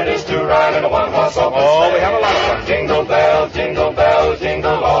fun it is to ride in a one-horse open sleigh. Oh, we have a lot of fun. Jingle bells,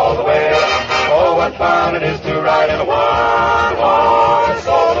 jingle all the way. Oh, what fun it is to ride in a one-horse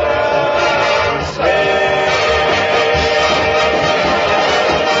open sleigh.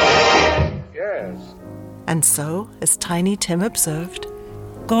 Yes. And so, as Tiny Tim observed,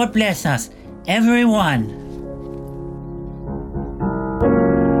 God bless us, everyone.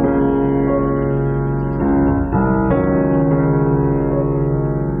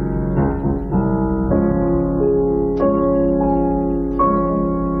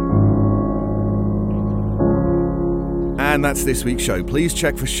 And that's this week's show. Please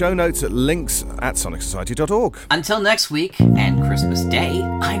check for show notes at links@sonicsociety.org. Until next week and Christmas Day,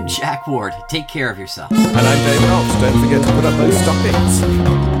 I'm Jack Ward. Take care of yourself. And I'm Dave Knotts. Don't forget to put up those stockings.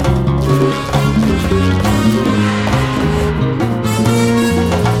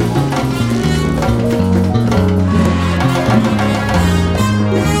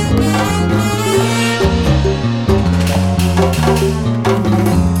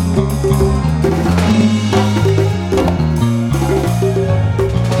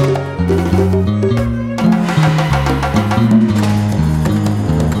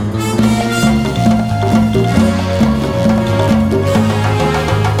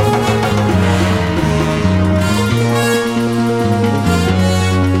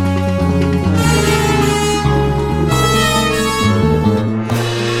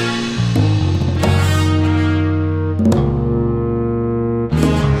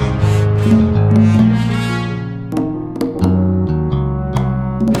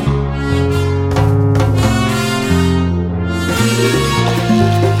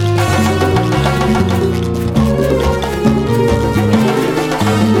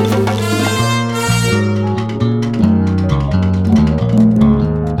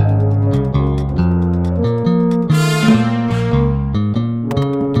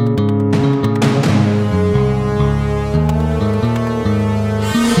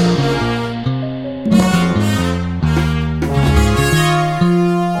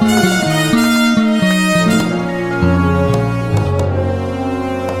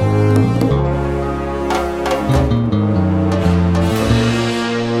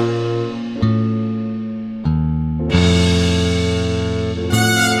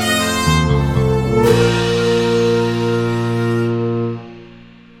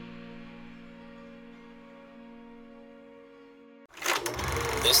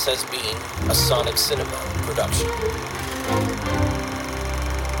 This has been a Sonic Cinema production.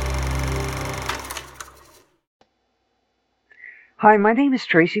 Hi, my name is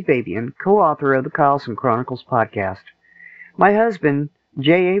Tracy Babian, co-author of the Carlson Chronicles podcast. My husband,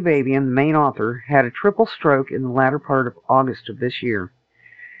 J.A. Babian, the main author, had a triple stroke in the latter part of August of this year.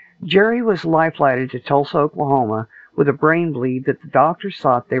 Jerry was life-flighted to Tulsa, Oklahoma, with a brain bleed that the doctors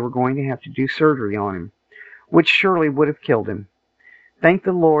thought they were going to have to do surgery on him, which surely would have killed him. Thank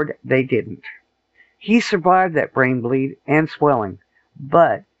the Lord they didn't. He survived that brain bleed and swelling,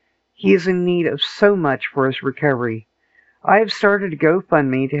 but he is in need of so much for his recovery. I have started a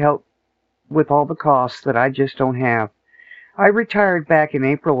GoFundMe to help with all the costs that I just don't have. I retired back in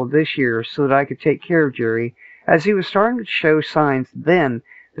April of this year so that I could take care of Jerry, as he was starting to show signs then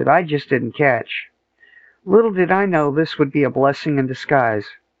that I just didn't catch. Little did I know this would be a blessing in disguise.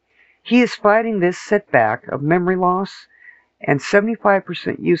 He is fighting this setback of memory loss and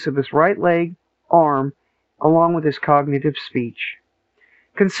 75% use of his right leg, arm, along with his cognitive speech.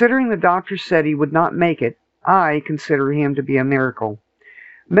 Considering the doctor said he would not make it, I consider him to be a miracle.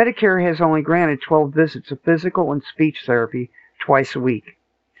 Medicare has only granted 12 visits of physical and speech therapy twice a week.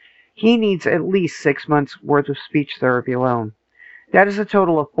 He needs at least 6 months' worth of speech therapy alone. That is a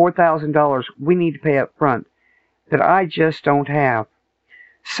total of $4,000 we need to pay up front that I just don't have.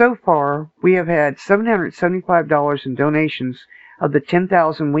 So far, we have had $775 in donations of the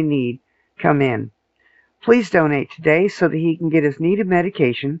 $10,000 we need come in. Please donate today so that he can get his needed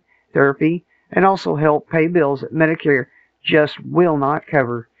medication, therapy, and also help pay bills that Medicare just will not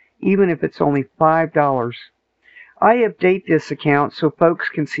cover, even if it's only $5. I update this account so folks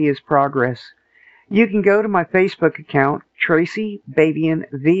can see his progress. You can go to my Facebook account, Tracy Babian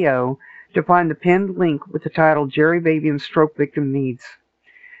VO, to find the pinned link with the title Jerry Babian Stroke Victim Needs.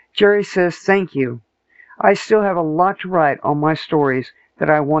 Jerry says, thank you. I still have a lot to write on my stories that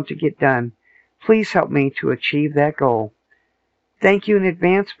I want to get done. Please help me to achieve that goal. Thank you in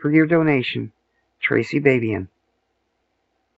advance for your donation. Tracy Babian.